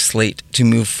blank slate to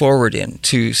move forward in,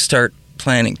 to start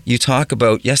planning. You talk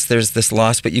about, yes, there's this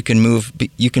loss, but you can move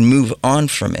on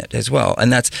from it as well.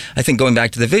 And that's, I think, going back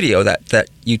to the video, that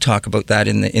you talk about that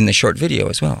in the short video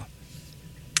as well.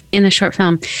 In the short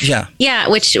film. Yeah,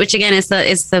 which again is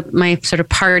my sort of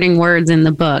parting words in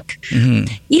the book.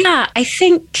 Yeah, I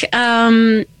think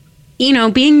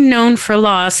being known for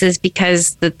loss is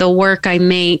because the work I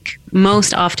make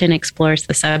most often explores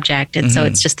the subject. And so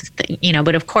it's just,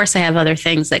 but of course I have other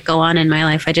things that go on in my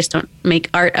life. I just don't make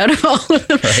art out of all of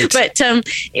them. Right. But,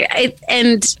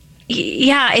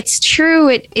 it's true.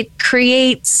 It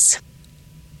creates,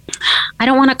 I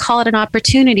don't want to call it an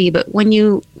opportunity, but when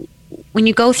you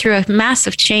go through a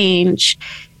massive change,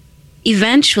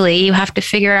 eventually you have to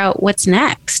figure out what's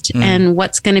next and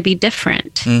what's going to be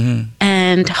different.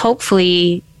 And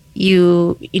hopefully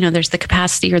there's the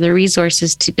capacity or the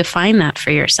resources to define that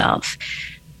for yourself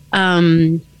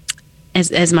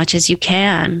as much as you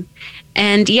can.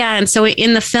 And so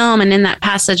in the film and in that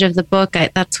passage of the book,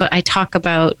 that's what I talk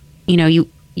about. You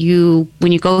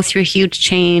when you go through a huge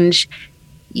change,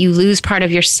 you lose part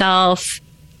of yourself.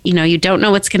 You don't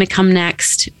know what's going to come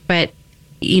next, but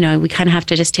we kind of have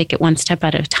to just take it one step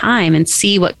at a time and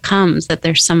see what comes, that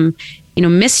there's some,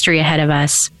 mystery ahead of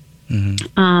us.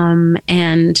 And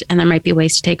there might be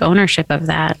ways to take ownership of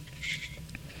that.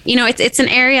 It's an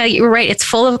area, you're right, it's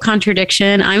full of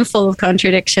contradiction. I'm full of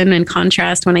contradiction and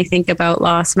contrast when I think about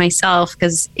loss myself,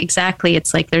 because exactly,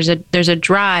 it's like there's a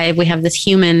drive. We have this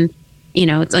human,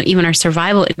 it's even our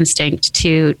survival instinct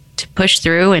to push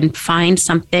through and find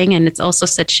something. And it's also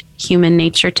such human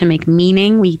nature to make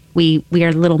meaning. We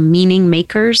are little meaning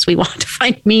makers. We want to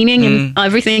find meaning in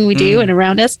everything we do and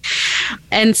around us.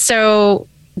 And so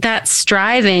that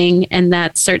striving and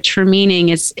that search for meaning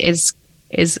is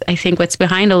I think what's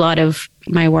behind a lot of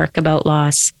my work about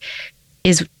loss,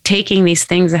 is taking these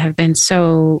things that have been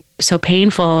so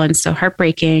painful and so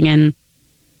heartbreaking and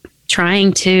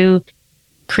trying to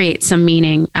create some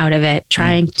meaning out of it,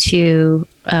 trying to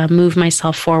move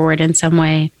myself forward in some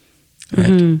way. Right,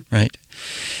 Mm-hmm. right.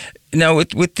 Now,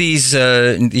 with these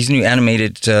new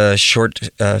animated short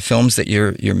films that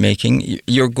you're making,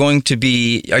 are you going to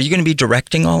be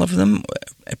directing all of them,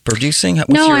 producing? What's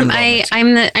No, your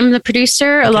I'm the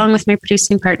producer, along with my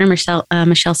producing partner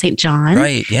Michelle St. John.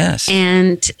 Right. Yes.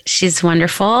 And she's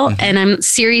wonderful. Mm-hmm. And I'm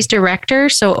series director,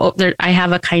 so I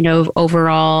have a kind of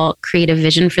overall creative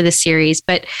vision for the series.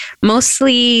 But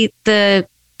mostly the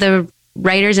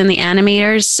writers and the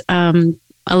animators.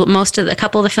 A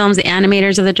couple of the films, the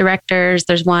animators are the directors.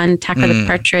 There's one, Tucker the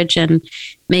Partridge and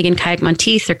Megan Kayak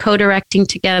Monteith are co-directing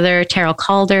together. Terrell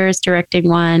Calder is directing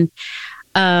one.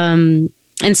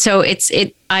 And so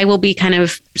I will be kind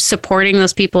of supporting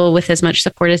those people with as much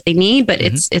support as they need, but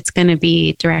it's going to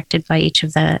be directed by each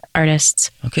of the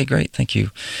artists. Okay, great. Thank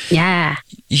you. Yeah.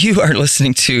 You are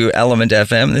listening to Element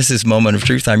FM. This is Moment of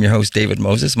Truth. I'm your host, David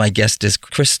Moses. My guest is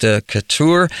Krista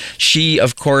Couture. She,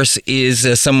 of course, is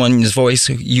someone's voice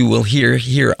you will hear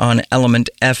here on Element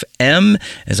FM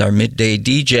as our midday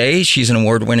DJ. She's an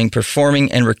award-winning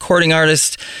performing and recording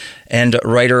artist and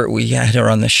writer. We had her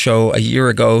on the show a year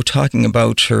ago talking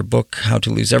about her book, How to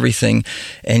Lose Everything.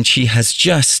 And she has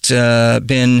just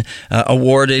been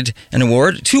awarded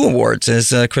two awards, as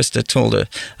Krista told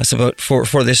us about,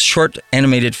 for this short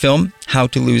animated film, How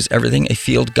to Lose Everything, a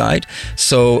field guide.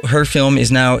 So her film is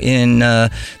now in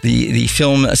the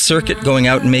film circuit, going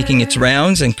out and making its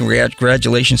rounds, and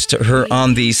congratulations to her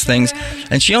on these things.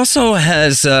 And she also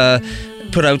has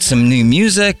put out some new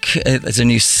music. It's a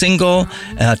new single,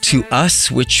 To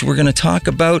Us, which we're going to talk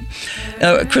about.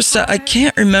 Krista, I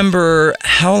can't remember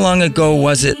how long ago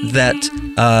was it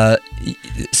that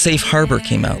Safe Harbor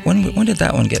came out. When did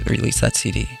that one get released, that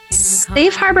CD?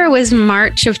 Safe Harbor was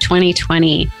March of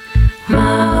 2020.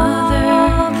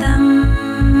 Mother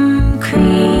them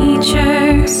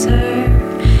creatures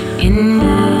in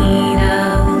need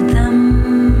of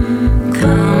them.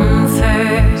 Come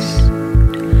first.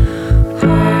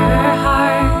 Her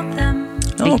heart them.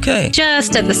 Okay.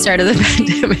 Just at the start of the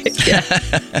pandemic. Yeah.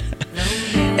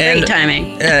 Great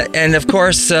timing. And of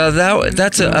course,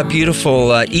 that's a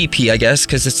beautiful EP, I guess,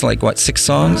 because it's like, what, 6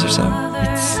 songs or so?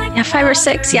 Yeah, 5 or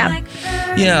 6, yeah.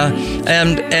 Yeah,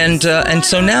 and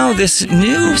so now this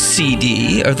new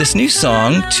CD, or this new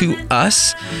song, To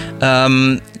Us,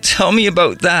 tell me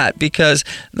about that, because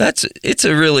it's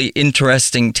a really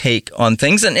interesting take on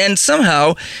things, and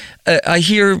somehow I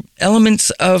hear elements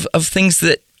of things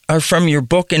that are from your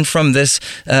book and from this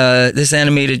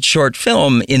animated short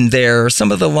film in there. Some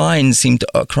of the lines seem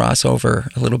to cross over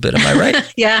a little bit. Am I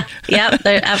right? Yeah,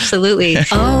 absolutely.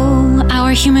 Oh,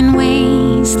 our human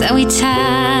ways that we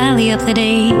tally up the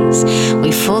days.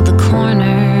 We fold the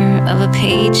corner of a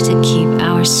page to keep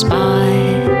our spot.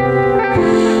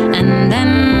 And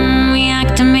then we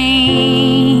act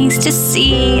amazed to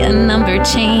see a number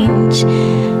change.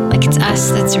 Like it's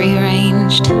us that's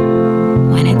rearranged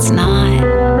when it's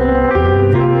not.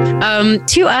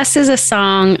 To Us is a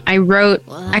song I wrote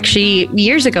actually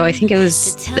years ago. I think it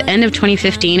was the end of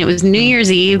 2015. It was New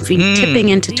Year's Eve, tipping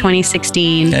into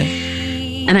 2016.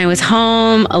 Okay. And I was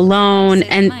home alone.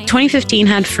 And 2015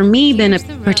 had for me been a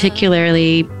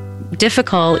particularly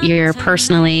difficult year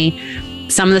personally.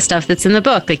 Some of the stuff that's in the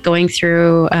book, like going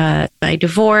through my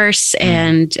divorce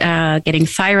and getting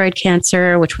thyroid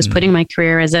cancer, which was putting my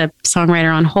career as a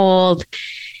songwriter on hold.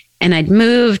 And I'd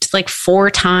moved like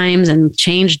 4 times and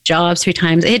changed jobs 3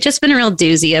 times. It had just been a real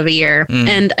doozy of a year.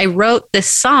 And I wrote this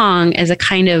song as a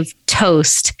kind of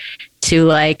toast to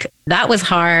like, that was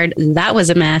hard. That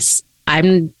was a mess.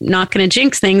 I'm not going to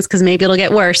jinx things because maybe it'll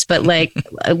get worse. But like,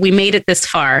 we made it this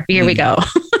far. Here we go.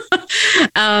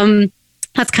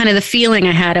 That's kind of the feeling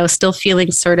I had. I was still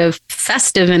feeling sort of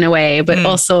festive in a way, but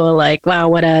also like, wow,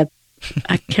 what a,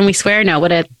 can we swear? No,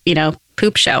 what a,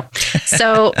 poop show.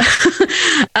 So,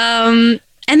 and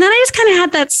then I just kind of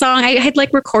had that song. I had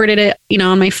like recorded it,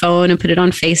 on my phone and put it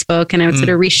on Facebook, and I would sort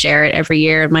of reshare it every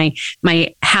year. My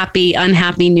happy,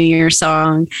 unhappy New Year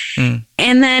song. And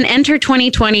then enter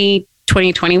 2020,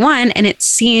 2021, and it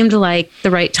seemed like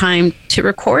the right time to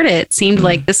record it. It seemed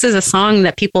like this is a song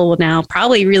that people will now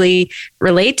probably really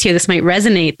relate to. This might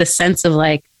resonate, the sense of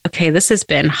like, okay, this has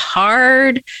been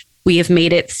hard. We have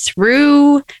made it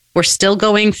through. We're still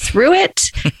going through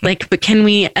it. Like, but can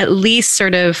we at least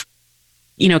sort of,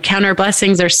 count our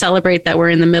blessings or celebrate that we're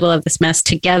in the middle of this mess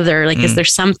together. Like, is there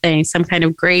some kind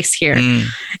of grace here?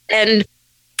 And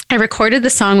I recorded the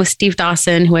song with Steve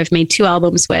Dawson, who I've made 2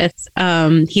 albums with.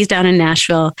 He's down in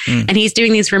Nashville and he's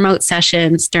doing these remote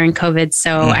sessions during COVID.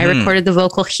 So I recorded the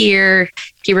vocal here.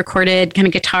 He recorded kind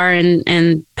of guitar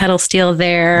and pedal steel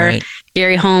there.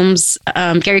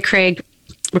 Right. Gary Craig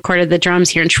recorded the drums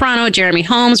here in Toronto. Jeremy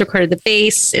Holmes recorded the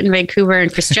bass in Vancouver,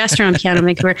 and Chris Jester on piano in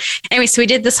Vancouver. Anyway, so we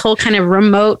did this whole kind of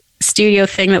remote studio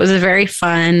thing that was very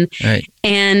fun. Right.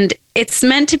 And it's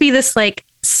meant to be this like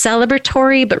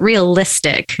celebratory but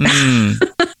realistic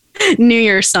New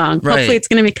Year's song. Right. Hopefully it's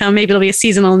going to become, maybe it'll be a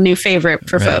seasonal new favorite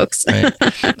for folks. Right.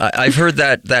 I've heard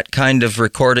that kind of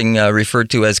recording referred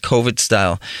to as COVID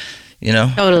style.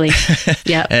 Totally.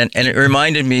 Yeah. and it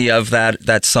reminded me of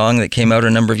that song that came out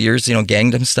a number of years,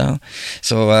 Gangnam Style.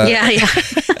 So yeah.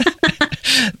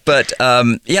 But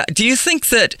do you think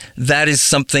that is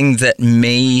something that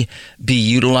may be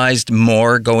utilized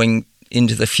more going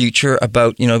into the future,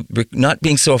 about not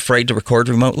being so afraid to record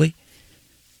remotely?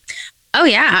 Oh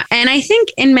yeah, and I think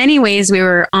in many ways we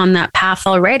were on that path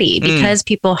already, because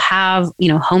people have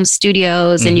home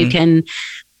studios and you can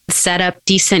set up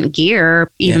decent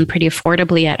gear even pretty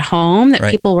affordably at home, that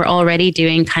people were already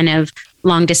doing kind of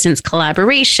long distance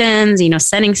collaborations,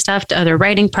 sending stuff to other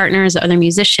writing partners, other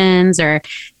musicians, or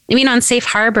on Safe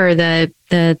Harbor,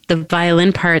 the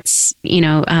violin parts,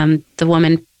 the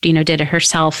woman, did it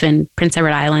herself in Prince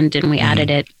Edward Island, and we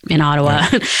added it in Ottawa.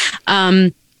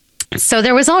 Right. So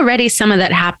there was already some of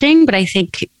that happening, but I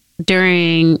think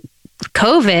during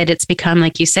COVID, it's become,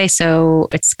 like you say, so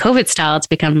it's COVID style. It's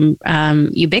become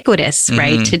ubiquitous,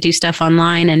 right? To do stuff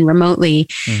online and remotely.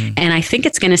 And I think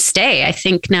it's going to stay. I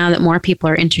think now that more people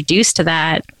are introduced to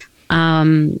that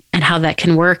and how that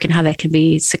can work and how that can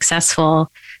be successful,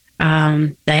 I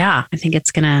think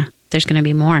there's going to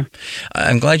be more.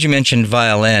 I'm glad you mentioned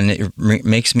violin. It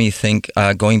makes me think,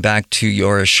 going back to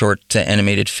your short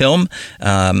animated film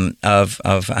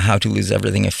of How to Lose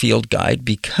Everything, a field guide,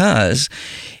 because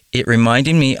it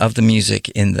reminded me of the music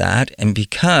in that, and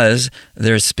because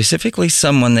there's specifically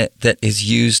someone that is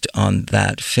used on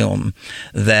that film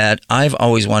that I've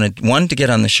always wanted, 1, to get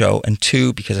on the show, and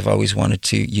 2, because I've always wanted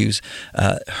to use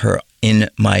her in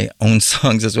my own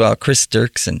songs as well. Chris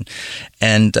Dirksen.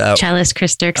 And cellist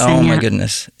Chris Dirksen. Oh my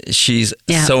goodness. She's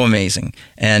so amazing.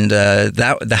 And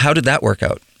how did that work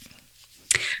out?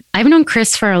 I've known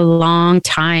Chris for a long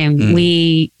time.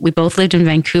 We both lived in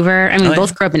Vancouver. I mean, we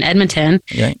both grew up in Edmonton,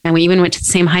 and we even went to the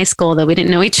same high school, though we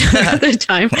didn't know each other at the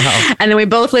time. Wow. And then we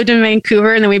both lived in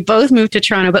Vancouver, and then we both moved to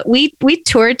Toronto. But we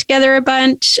toured together a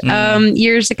bunch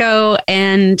years ago,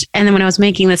 and then when I was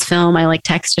making this film, I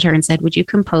texted her and said, "Would you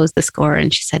compose the score?"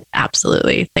 And she said,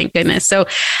 "Absolutely, thank goodness." So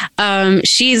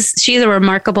she's a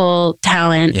remarkable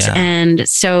talent, and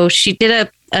so she did a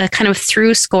kind of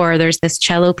through score. There's this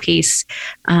cello piece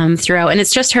throughout, and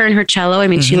it's just her and her cello. I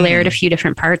mean, she layered a few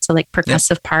different parts, so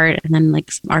percussive part, and then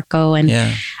some arco, and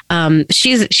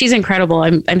she's incredible.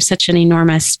 I'm such an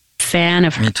enormous fan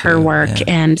of her work,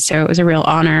 and so it was a real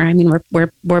honor. I mean,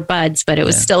 we're buds, but it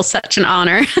was still such an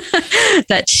honor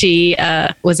that she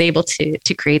was able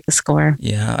to create the score.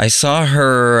 Yeah, I saw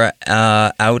her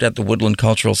out at the Woodland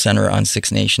Cultural Center on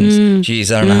Six Nations.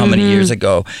 Geez, I don't know how many years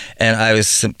ago, and I was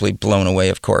simply blown away.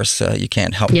 Of course, you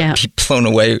can't help but be blown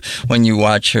away when you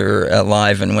watch her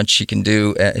live and what she can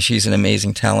do. She's an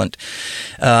amazing talent.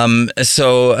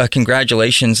 So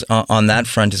congratulations on that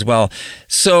front as well.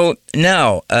 So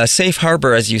now, Safe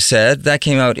Harbor, as you said, that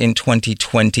came out in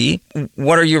 2020.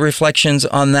 What are your reflections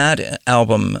on that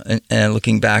album and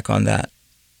looking back on that?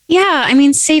 Yeah, I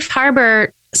mean, Safe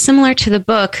Harbor, similar to the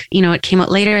book, it came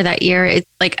out later that year.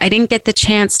 I didn't get the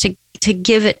chance to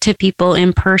give it to people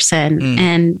in person.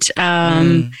 And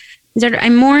I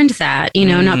mourned that,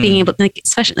 not being able to,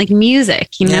 especially music,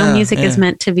 music is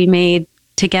meant to be made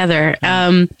together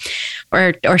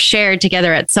or shared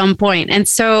together at some point. And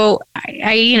so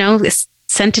I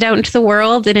sent it out into the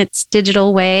world in its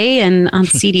digital way and on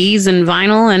CDs and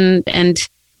vinyl and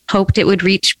hoped it would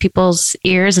reach people's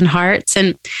ears and hearts.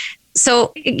 And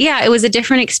so, it was a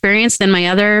different experience than my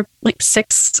other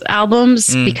 6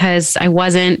 albums because I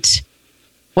wasn't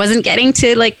getting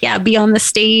to be on the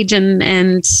stage and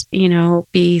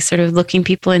be sort of looking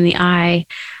people in the eye.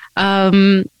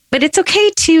 But it's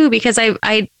okay too, because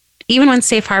I even when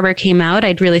Safe Harbor came out,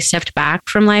 I'd really stepped back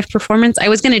from live performance. I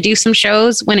was going to do some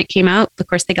shows when it came out. Of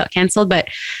course, they got canceled, but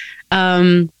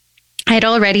I had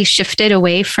already shifted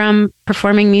away from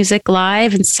performing music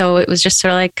live. And so it was just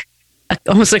sort of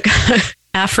almost like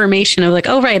affirmation of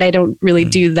oh, right, I don't really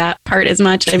do that part as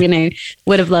much. I mean, I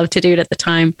would have loved to do it at the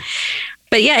time.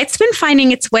 but yeah, it's been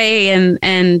finding its way, and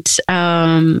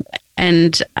I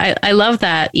love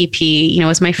that EP. You know, it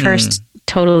was my first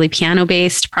totally piano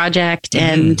based project,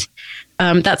 and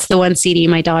that's the one CD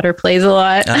my daughter plays a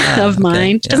lot of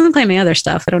mine. She doesn't play my other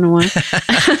stuff. I don't know why.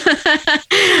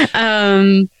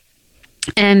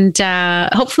 And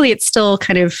hopefully it's still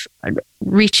kind of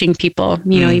reaching people,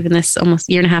 you know, even this almost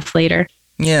year and a half later.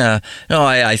 Yeah, no,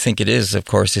 I think it is. Of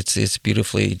course, it's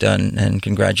beautifully done, and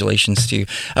congratulations to you.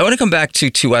 I want to come back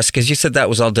to us, because you said that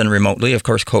was all done remotely, of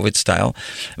course, COVID style.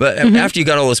 But after you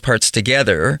got all those parts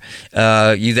together,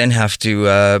 you then have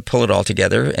to pull it all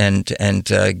together and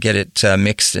get it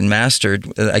mixed and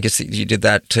mastered. I guess you did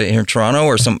that here in Toronto,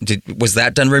 or was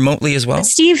that done remotely as well?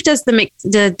 Steve does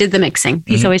did the mixing.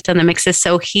 He's always done the mixes,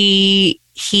 so he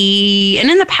and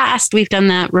in the past we've done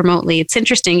that remotely. It's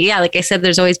interesting. Yeah, like I said,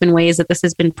 there's always been ways that this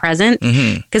has been present,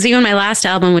 because even my last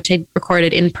album, which I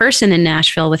recorded in person in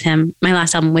Nashville with him, my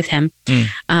last album with him,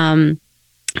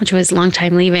 which was Long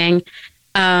Time Leaving,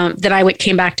 that I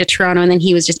came back to Toronto, and then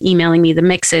he was just emailing me the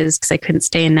mixes because I couldn't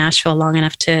stay in Nashville long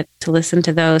enough to listen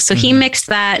to those. So he mixed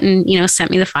that and, you know,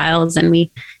 sent me the files, and we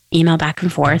emailed back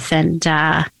and forth, and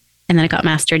then it got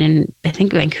mastered in, I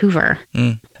think, Vancouver.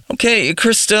 Okay,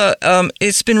 Krista,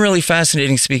 it's been really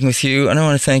fascinating speaking with you, and I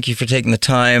want to thank you for taking the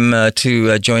time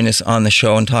to join us on the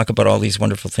show and talk about all these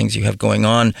wonderful things you have going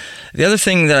on. The other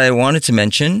thing that I wanted to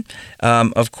mention,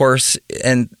 of course,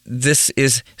 and this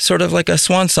is sort of like a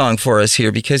swan song for us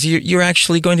here, because you're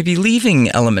actually going to be leaving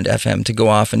Element FM to go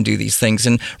off and do these things,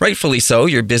 and rightfully so.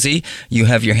 You're busy. You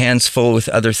have your hands full with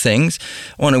other things.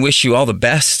 I want to wish you all the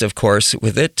best, of course,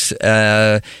 with it,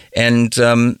 and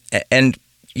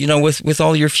you know, with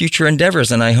all your future endeavors.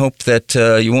 And I hope that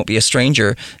you won't be a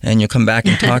stranger, and you'll come back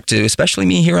and talk to, especially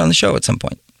me here on the show at some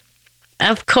point.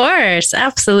 Of course.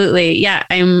 Absolutely. Yeah.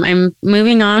 I'm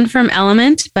moving on from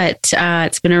Element, but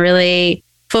it's been a really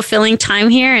fulfilling time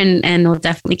here, and we'll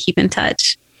definitely keep in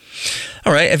touch.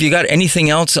 All right. Have you got anything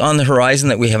else on the horizon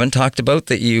that we haven't talked about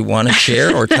that you want to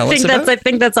share or tell us about? I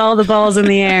think that's all the balls in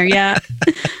the air. Yeah.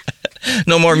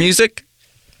 No more music?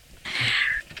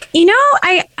 You know,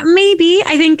 I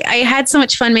think I had so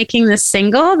much fun making this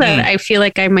single that I feel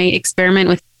like I might experiment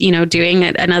with, you know, doing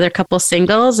another couple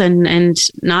singles and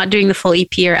not doing the full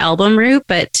EP or album route.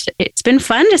 But it's been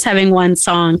fun just having one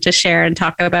song to share and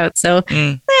talk about. So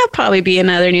there'll probably be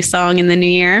another new song in the new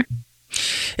year.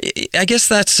 I guess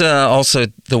that's also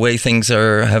the way things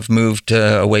have moved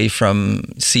away from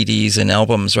CDs and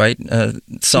albums, right?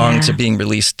 Songs are being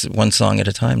released one song at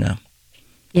a time now.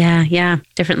 Yeah.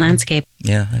 Different landscape.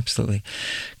 Yeah, absolutely.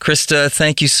 Krista,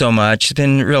 thank you so much. It's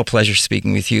been a real pleasure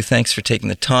speaking with you. Thanks for taking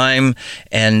the time.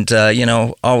 And, you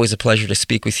know, always a pleasure to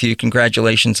speak with you.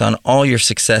 Congratulations on all your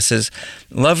successes.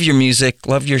 Love your music,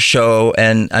 love your show.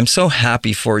 And I'm so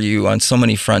happy for you on so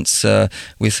many fronts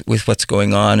with what's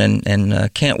going on.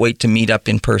 And can't wait to meet up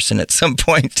in person at some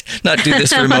point, not do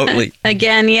this remotely.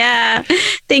 Again, yeah.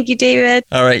 Thank you, David.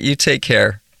 All right, you take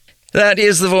care. That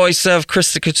is the voice of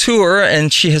Krista Couture,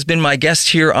 and she has been my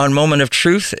guest here on Moment of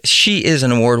Truth. She is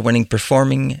an award-winning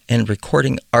performing and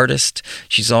recording artist.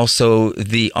 She's also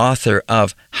the author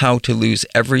of How to Lose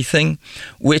Everything,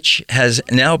 which has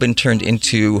now been turned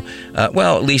into,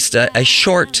 at least a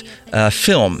short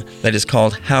film that is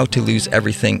called How to Lose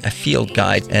Everything, a field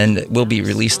guide, and will be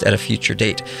released at a future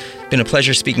date. Been a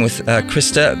pleasure speaking with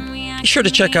Krista. Be sure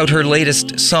to check out her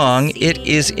latest song. It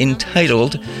is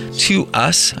entitled To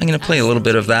Us. I'm going to play a little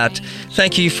bit of that.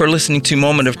 Thank you for listening to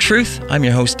Moment of Truth. I'm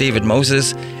your host, David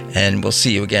Moses, and we'll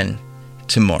see you again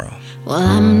tomorrow. Well,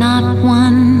 I'm not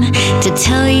one to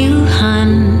tell you,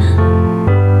 hun,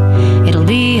 it'll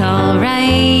be all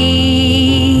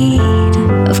right.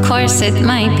 Of course it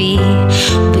might be,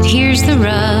 but here's the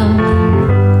rub,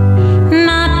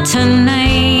 not tonight.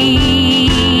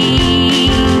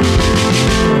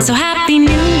 So happy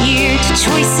new year to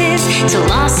choices, to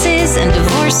losses and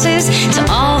divorces, to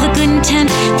all the good intent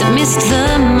that missed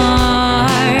the mark.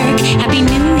 Happy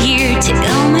new year to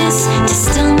illness, to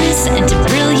stillness and to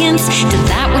brilliance, to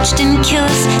that which didn't kill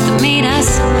us, that made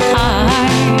us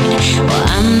hard. Well,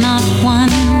 I'm not one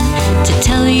to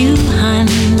tell you, hun,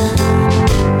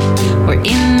 we're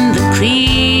in the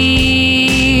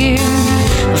clear.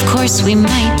 Of course we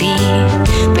might be,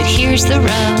 but here's the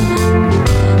rub,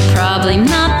 probably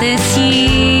not this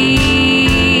year.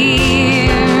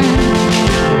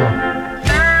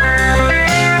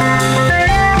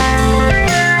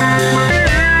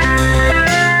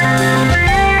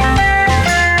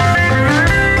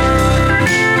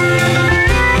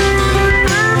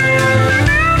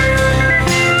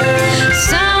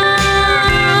 So,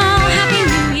 Happy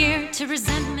New Year to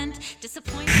resentment,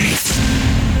 disappointment.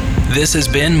 This has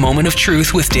been Moment of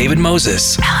Truth with David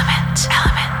Moses. Element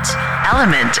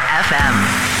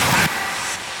FM.